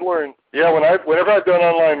I've learned, whenever I've done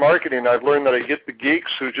online marketing, I've learned that I get the geeks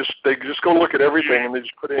who just go look at everything and they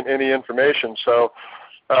just put in any information. So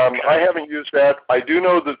I haven't used that. I do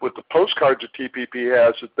know that with the postcards that TPP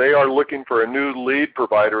has, that they are looking for a new lead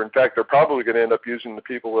provider. In fact, they're probably going to end up using the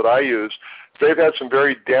people that I use. They've had some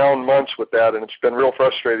very down months with that, and it's been real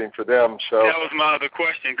frustrating for them. So that was my other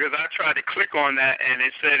question, because I tried to click on that, and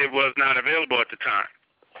it said it was not available at the time.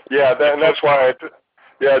 Yeah, and that's why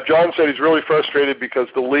John said he's really frustrated because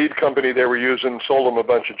the lead company they were using sold him a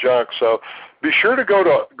bunch of junk. So be sure to go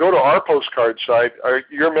to our postcard site.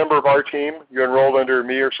 You're a member of our team? You enrolled under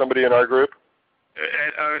me or somebody in our group?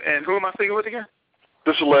 And who am I speaking with again?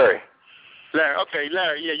 This is Larry. Larry, okay,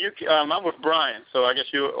 Larry. Yeah, I'm with Brian, so I guess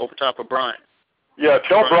you're over top of Brian. Yeah,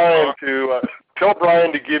 tell Brian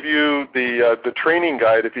to give you the training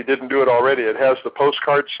guide if he didn't do it already. It has the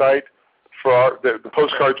postcard site for the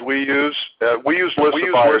postcards we use. We use lists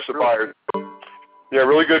of buyers. Yeah,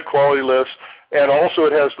 really good quality lists. And also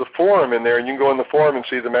it has the forum in there, and you can go in the forum and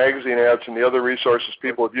see the magazine ads and the other resources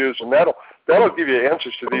people have used, and that'll give you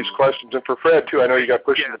answers to these questions. And for Fred, too, I know you got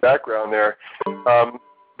pushed in the background there.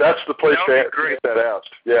 That's the place to get that asked.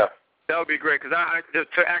 Yeah. That would be great, because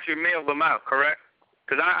to actually mail them out, correct?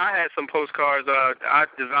 Because I had some postcards I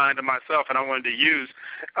designed them myself and I wanted to use,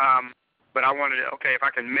 but I wanted if I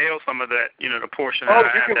can mail some of that, the portion that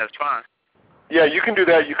I have, that's fine. Yeah, you can do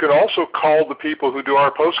that. You can also call the people who do our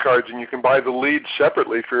postcards, and you can buy the leads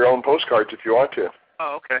separately for your own postcards if you want to.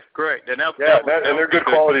 Oh, okay, great. Then and they're good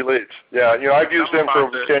quality leads. Yeah, I've used them for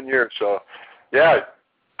over 10 years. So, yeah,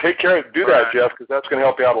 take care. Do that, Jeff, because that's going to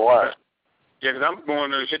help you out a lot. Yeah, because I'm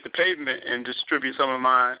going to hit the pavement and distribute some of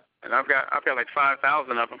mine, and I've got like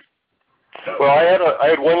 5,000 of them. Well, I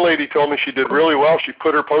had one lady told me she did really well. She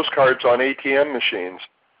put her postcards on ATM machines.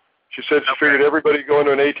 She said she figured everybody going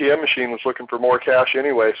to an ATM machine was looking for more cash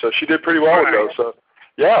anyway, so she did pretty well with those. So,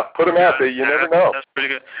 yeah, put them out there. You never know. That's pretty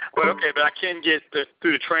good. But I can get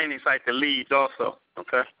through the training site the leads also.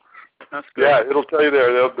 Okay, that's good. Yeah, it'll tell you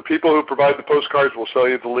there. The people who provide the postcards will sell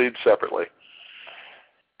you the leads separately.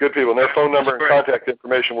 Good people, and their phone number and contact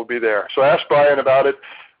information will be there. So ask Brian about it.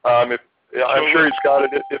 I'm sure he's got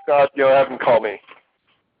it. If not, have him call me.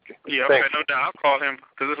 Yeah, okay, no doubt. I'll call him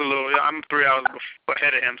because I'm 3 hours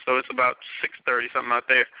ahead of him, so it's about 6:30 something out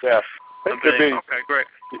there. Yeah, it could be. Okay, great.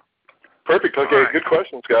 Perfect. Okay, right. Good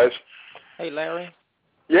questions, guys. Hey, Larry.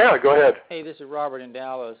 Yeah, go ahead. Hey, this is Robert in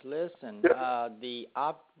Dallas. Listen, the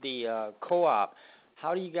co-op.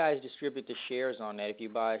 How do you guys distribute the shares on that? If you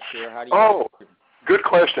buy a share, how do you? Good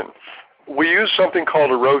question. We use something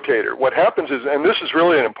called a rotator. What happens is, and this is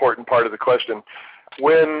really an important part of the question,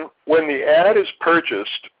 when the ad is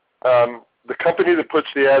purchased, the company that puts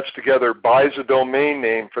the ads together buys a domain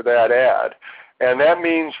name for that ad, and that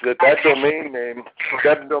means that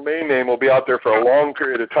domain name will be out there for a long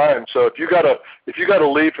period of time. So if you got a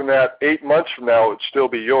lead from that 8 months from now, it would still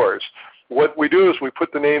be yours. What we do is we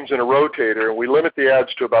put the names in a rotator, and we limit the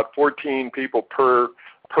ads to about 14 people per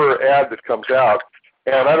ad that comes out.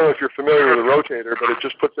 And I don't know if you're familiar with a rotator, but it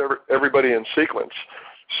just puts everybody in sequence.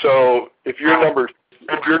 So if you're number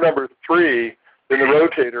 3 in the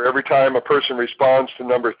rotator, every time a person responds to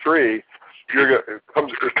number 3, it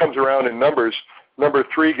comes around in numbers. Number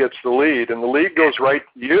 3 gets the lead, and the lead goes right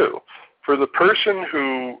to you. For the person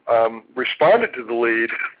who responded to the lead,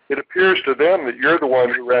 it appears to them that you're the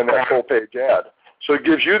one who ran that full-page ad. So it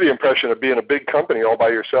gives you the impression of being a big company all by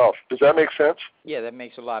yourself. Does that make sense? Yeah, that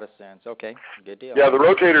makes a lot of sense. Okay, good deal. Yeah, the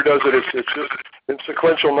rotator does it. It's just in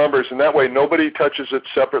sequential numbers, and that way nobody touches it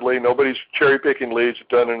separately. Nobody's cherry-picking leads. It's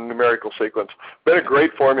done in a numerical sequence. Been a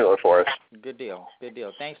great formula for us. Good deal. Good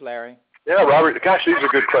deal. Thanks, Larry. Yeah, Robert. Gosh, these are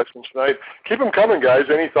good questions tonight. Keep them coming, guys.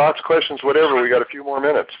 Any thoughts, questions, whatever. We got a few more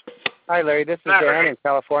minutes. Hi, Larry. This is Dan in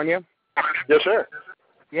California. Yes, sir.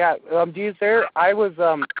 Yeah, I'm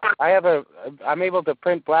able to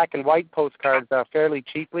print black and white postcards fairly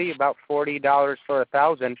cheaply, about $40 for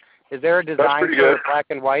 1,000. Is there a design for black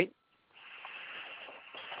and white?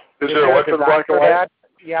 Is there a what for black and white? That?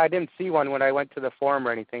 Yeah, I didn't see one when I went to the forum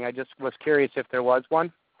or anything. I just was curious if there was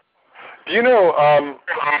one. Do you know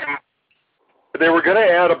they were going to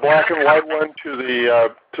add a black and white one to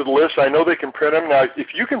the list. I know they can print them. Now, if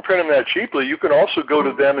you can print them that cheaply, you can also go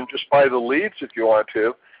to them and just buy the leads if you want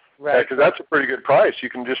to. Right. Because that's a pretty good price. You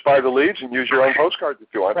can just buy the leads and use your own postcards if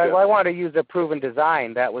you want to. Well, I want to use a proven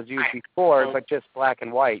design that was used before, but just black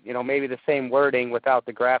and white. Maybe the same wording without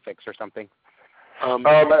the graphics or something.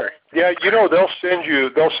 Yeah, they'll send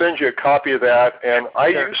you a copy of that, and I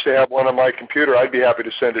used to have one on my computer. I'd be happy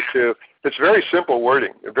to send it too. It's very simple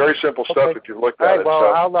wording, very simple stuff if you've looked at it.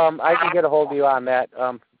 Well, I can get a hold of you on that.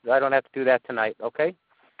 I don't have to do that tonight, okay?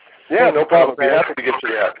 Yeah, no problem. I'd be happy to get you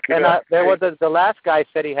that. And there was the last guy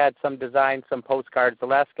said he had some designs, some postcards. The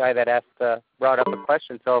last guy that brought up a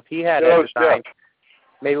question. So if he had a design,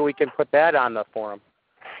 maybe we can put that on the forum.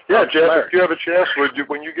 Yeah, Jeff, if you have a chance,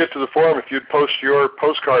 when you get to the forum, if you'd post your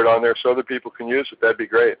postcard on there so other people can use it, that'd be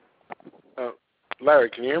great. Larry,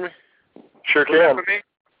 can you hear me? Sure can.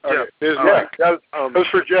 Yeah, that was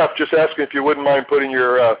for Jeff. Just asking if you wouldn't mind putting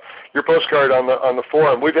your postcard on the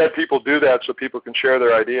forum. We've had people do that so people can share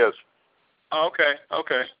their ideas. Oh,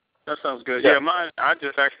 okay. That sounds good. Yeah, mine, I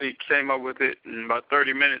just actually came up with it in about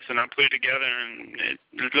 30 minutes, and I put it together, and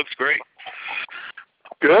it looks great.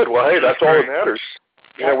 Good. Well, hey, that's all that matters.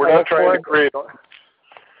 Yeah, we're not trying to create.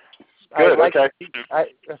 Good. Okay.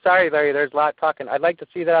 Sorry, Larry. There's a lot talking. I'd like to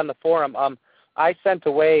see that on the forum. I sent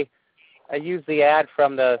away. I used the ad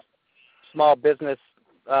from the small business,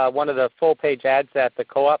 one of the full-page ads that the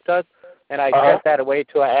co-op does, and I sent that away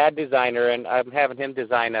to an ad designer, and I'm having him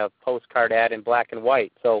design a postcard ad in black and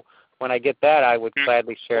white. So when I get that, I would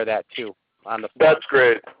gladly share that too on the forum. That's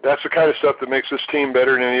great. That's the kind of stuff that makes this team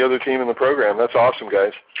better than any other team in the program. That's awesome,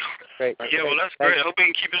 guys. Great. Yeah, well, that's great. I hope we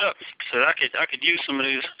can keep it up so that I could use some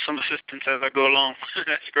assistance as I go along.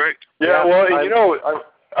 That's great. Yeah, well,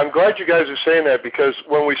 I'm glad you guys are saying that, because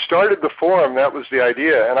when we started the forum, that was the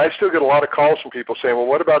idea. And I still get a lot of calls from people saying, well,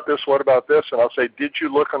 what about this? What about this? And I'll say, did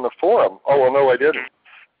you look on the forum? Oh, well, no, I didn't.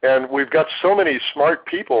 And we've got so many smart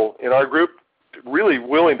people in our group really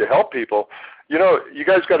willing to help people. You know, you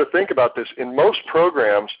guys got to think about this. In most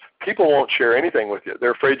programs, people won't share anything with you.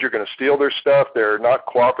 They're afraid you're going to steal their stuff. They're not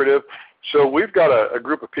cooperative. So we've got a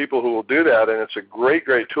group of people who will do that, and it's a great,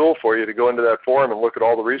 great tool for you to go into that forum and look at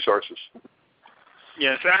all the resources.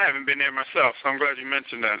 Yes, I haven't been there myself, so I'm glad you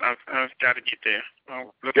mentioned that. I've got to get there.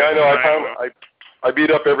 I know. I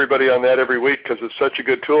beat up everybody on that every week because it's such a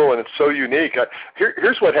good tool and it's so unique.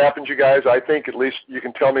 Here's what happens, you guys. I think at least you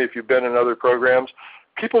can tell me if you've been in other programs.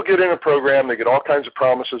 People get in a program, they get all kinds of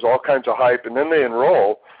promises, all kinds of hype, and then they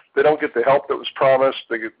enroll. They don't get the help that was promised.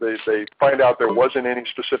 They find out there wasn't any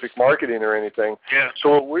specific marketing or anything. Yeah.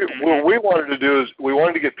 So what we wanted to do is we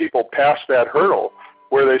wanted to get people past that hurdle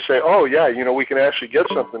where they say, oh, yeah, we can actually get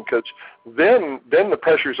something, because then the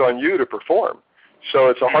pressure's on you to perform. So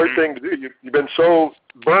it's a hard thing to do. You've been so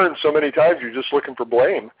burned so many times, you're just looking for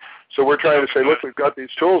blame. So we're trying to say, look, we've got these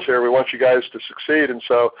tools here. We want you guys to succeed. And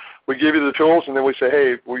so we give you the tools, and then we say,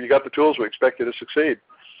 hey, well, you got the tools. We expect you to succeed.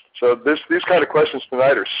 So these kind of questions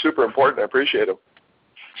tonight are super important. I appreciate them.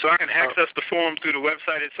 So I can access the forum through the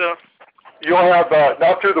website itself? You'll have,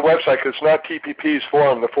 not through the website, because it's not TPP's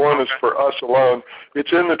forum. The forum is for us alone.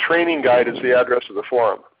 It's in the training guide is the address of the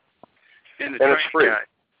forum. And it's free. Guide.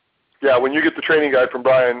 Yeah, when you get the training guide from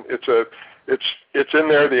Brian, it's in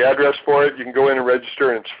there, the address for it. You can go in and register,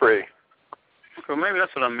 and it's free. Okay, maybe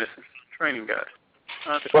that's what I'm missing, training guide.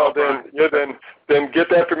 Well, then get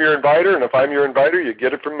that from your inviter, and if I'm your inviter, you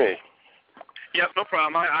get it from me. Yep, no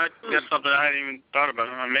problem. That's something I hadn't even thought about.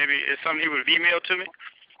 Maybe it's something he would have emailed to me?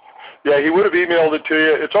 Yeah, he would have emailed it to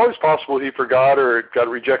you. It's always possible he forgot or it got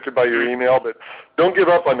rejected by your email, but don't give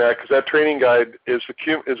up on that, because that training guide is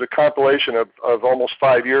a compilation of almost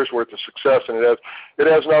 5 years worth of success, and it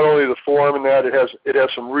has not only the forum and that, it has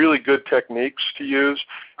some really good techniques to use.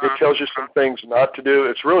 It tells you some things not to do.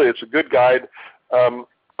 It's a good guide.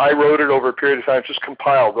 I wrote it over a period of time, just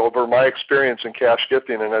compiled over my experience in cash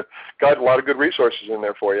gifting, and I've got a lot of good resources in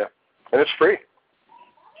there for you, and it's free.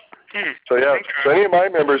 So yeah, so any of my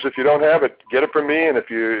members, if you don't have it, get it from me, and if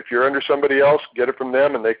you're under somebody else, get it from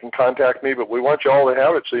them, and they can contact me. But we want you all to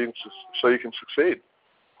have it so you can succeed.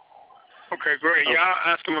 Okay, great. Yeah,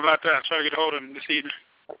 I'll ask him about that. I'll try to get a hold of him this evening.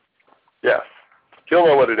 Yeah, he'll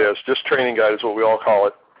know what it is. Just training guide is what we all call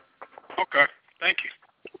it. Okay, thank you.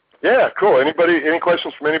 Yeah, cool. Any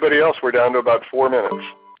questions from anybody else? We're down to about 4 minutes.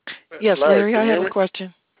 Yes, Larry, I have a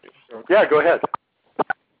question. Yeah, go ahead.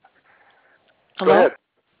 Hello? Go ahead.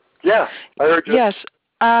 Yeah, I heard you. Yes.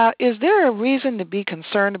 Is there a reason to be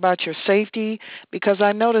concerned about your safety? Because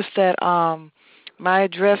I noticed that my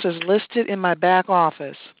address is listed in my back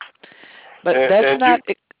office, but that's not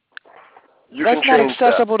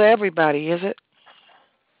accessible to everybody, is it?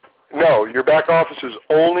 No, your back office is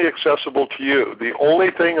only accessible to you. The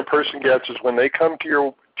only thing a person gets is when they come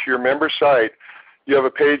to your member site, you have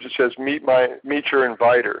a page that says meet your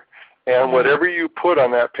inviter. And whatever you put on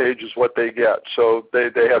that page is what they get. So they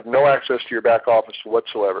have no access to your back office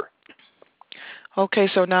whatsoever. Okay,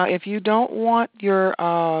 so now if you don't want your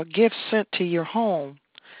gifts sent to your home,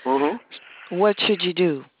 what should you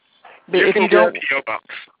do? You can get a P.O. box.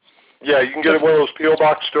 Yeah, you can get one of those P.O.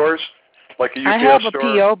 box stores, like a UPS store. I have a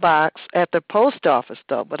P.O. box at the post office,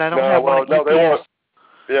 though, but I don't have one at UPS. They won't.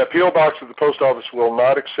 Yeah, P.O. box at the post office will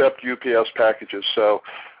not accept UPS packages, so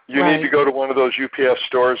you need to go to one of those UPS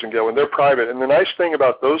stores and get one. They're private. And the nice thing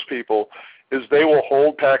about those people is they will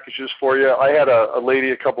hold packages for you. I had a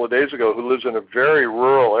lady a couple of days ago who lives in a very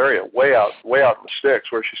rural area, way out in the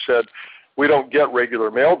sticks, where she said, we don't get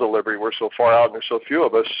regular mail delivery. We're so far out and there's so few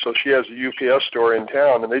of us. So she has a UPS store in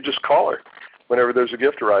town, and they just call her whenever there's a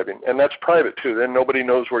gift arriving. And that's private, too. Then nobody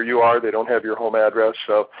knows where you are. They don't have your home address.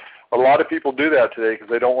 So a lot of people do that today because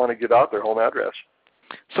they don't want to give out their home address.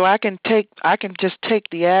 So I can just take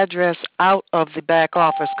the address out of the back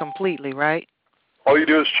office completely, right? All you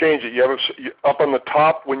do is change it. You have up on the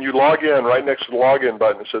top, when you log in, right next to the login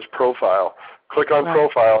button, it says Profile. Click on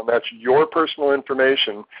Profile, and that's your personal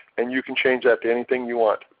information, and you can change that to anything you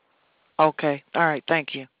want. Okay. All right.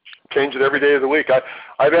 Thank you. Change it every day of the week.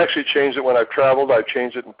 I've actually changed it when I've traveled. I've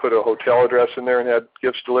changed it and put a hotel address in there and had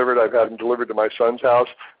gifts delivered. I've had them delivered to my son's house,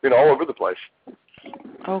 all over the place.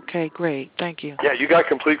 Okay, great. Thank you. Yeah, you got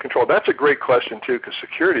complete control. That's a great question, too, because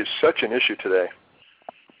security is such an issue today.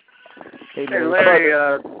 Hey,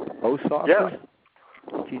 Larry, post office? Yeah.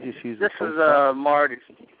 You just use this is Marty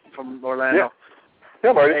from Orlando. Yeah.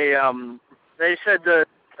 Yeah, Marty. They said the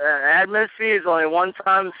admin fee is only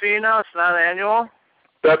one-time fee now. It's not annual.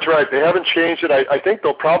 That's right. They haven't changed it. I think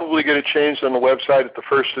they'll probably get it changed on the website at the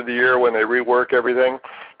first of the year when they rework everything.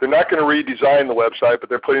 They're not going to redesign the website, but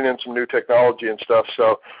they're putting in some new technology and stuff.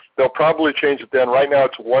 So they'll probably change it then. Right now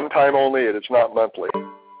it's one time only. It is not monthly.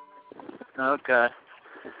 Okay.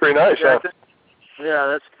 Pretty nice, huh? Yeah,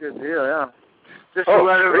 that's a good deal, yeah. Just to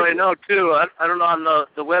let everybody know, too, I don't know on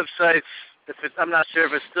the websites, I'm not sure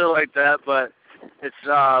if it's still like that, but it's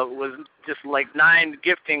was just like 9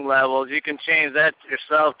 gifting levels. You can change that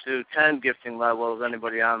yourself to 10 gifting levels.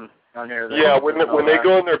 Anybody on here? Yeah, when they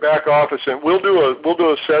go in their back office, and we'll do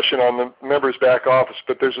a session on the members' back office,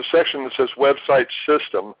 but there's a section that says Website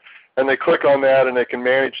System, and they click on that and they can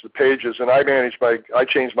manage the pages. And I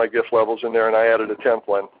changed my gift levels in there, and I added a 10th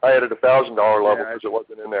one. I added $1,000 level because it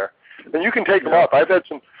wasn't in there. And you can take them up. I've had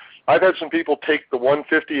some people take the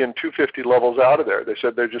 150 and 250 levels out of there. They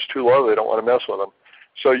said they're just too low. They don't want to mess with them.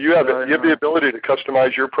 So you have the ability to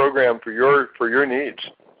customize your program for your needs.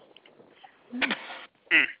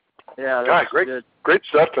 Yeah, that's great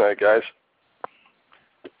stuff tonight, guys.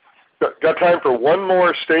 Got time for one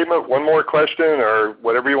more statement, one more question, or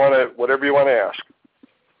whatever you want to ask.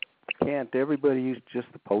 Can't everybody use just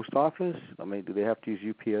the post office? I mean, do they have to use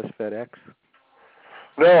UPS, FedEx?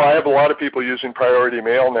 No, I have a lot of people using Priority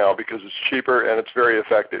Mail now because it's cheaper and it's very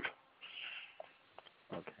effective.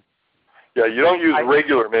 Okay. Yeah, you don't use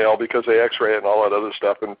regular mail because they X-ray it and all that other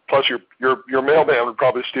stuff, and plus your mailman would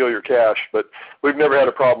probably steal your cash. But we've never had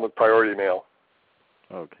a problem with Priority Mail.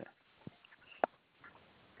 Okay.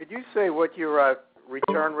 Could you say what your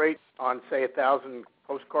return rate on, say, 1,000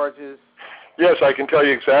 postcards is? Yes, I can tell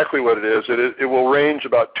you exactly what it is. It will range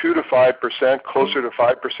about 2 to 5%, closer to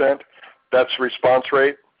 5%. That's response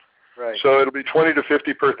rate. Right. So it'll be 20 to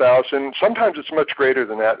 50 per 1,000. Sometimes it's much greater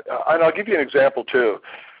than that. And I'll give you an example too.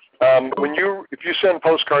 If you send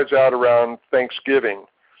postcards out around Thanksgiving,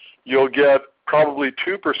 you'll get probably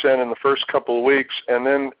 2% in the first couple of weeks, and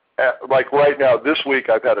then like right now, this week,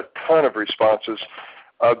 I've had a ton of responses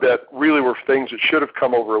that really were things that should have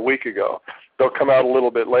come over a week ago. They'll come out a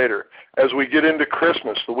little bit later. As we get into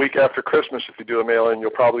Christmas, the week after Christmas, if you do a mail-in,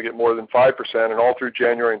 you'll probably get more than 5%, and all through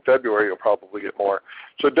January and February, you'll probably get more.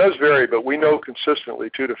 So it does vary, but we know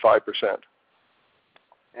consistently 2 to 5%.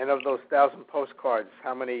 And of those 1,000 postcards,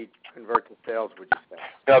 how many convert to sales, would you say?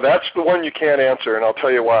 Now, that's the one you can't answer, and I'll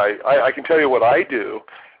tell you why. I can tell you what I do,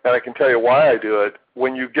 and I can tell you why I do it.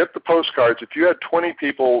 When you get the postcards, if you had 20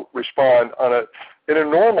 people respond in a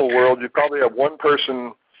normal world, you'd probably have one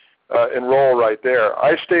person enroll right there.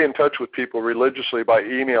 I stay in touch with people religiously by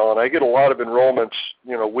email, and I get a lot of enrollments,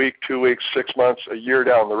 week, 2 weeks, 6 months, a year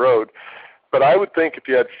down the road. But I would think if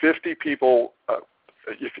you had 50 people,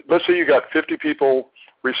 let's say you got 50 people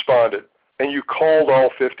responded, and you called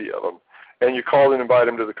all 50 of them, and you called and invited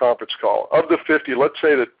them to the conference call. Of the 50, let's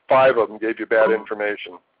say that 5 of them gave you bad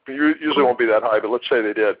information. You usually won't be that high, but let's say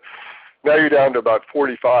they did. Now you're down to about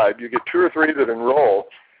 45. You get 2 or 3 that enroll,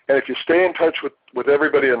 and if you stay in touch with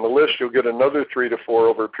everybody on the list, you'll get another 3 to 4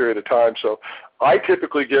 over a period of time. So I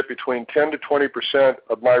typically get between 10 to 20%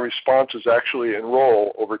 of my responses actually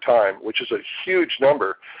enroll over time, which is a huge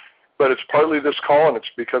number. But it's partly this call, and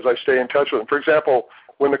it's because I stay in touch with them. For example,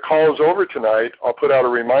 when the call is over tonight, I'll put out a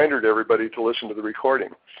reminder to everybody to listen to the recording.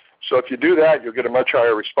 So if you do that, you'll get a much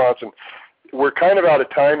higher response. And we're kind of out of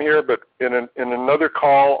time here, but in another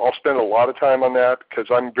call, I'll spend a lot of time on that because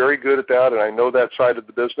I'm very good at that, and I know that side of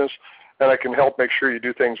the business, and I can help make sure you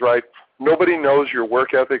do things right. Nobody knows your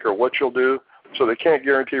work ethic or what you'll do, so they can't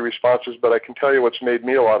guarantee responses, but I can tell you what's made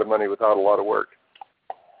me a lot of money without a lot of work.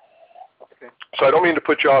 Okay. So I don't mean to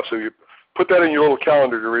put you off, so put that in your little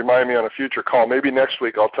calendar to remind me on a future call. Maybe next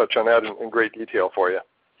week I'll touch on that in great detail for you.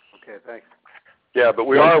 Okay, thanks. Yeah, but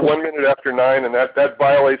we are 1 minute after 9, and that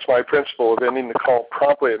violates my principle of ending the call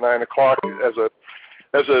promptly at 9 o'clock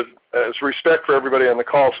as respect for everybody on the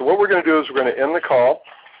call. So what we're going to do is we're going to end the call.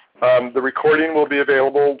 The recording will be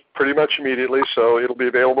available pretty much immediately, so it'll be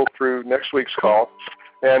available through next week's call.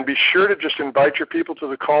 And be sure to just invite your people to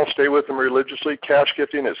the call. Stay with them religiously. Cash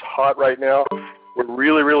gifting is hot right now. We're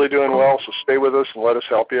really, really doing well, so stay with us and let us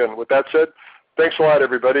help you. And with that said, thanks a lot,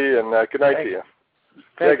 everybody, and good night to you.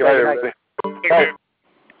 Good night, everybody. Bye.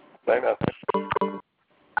 Bye now.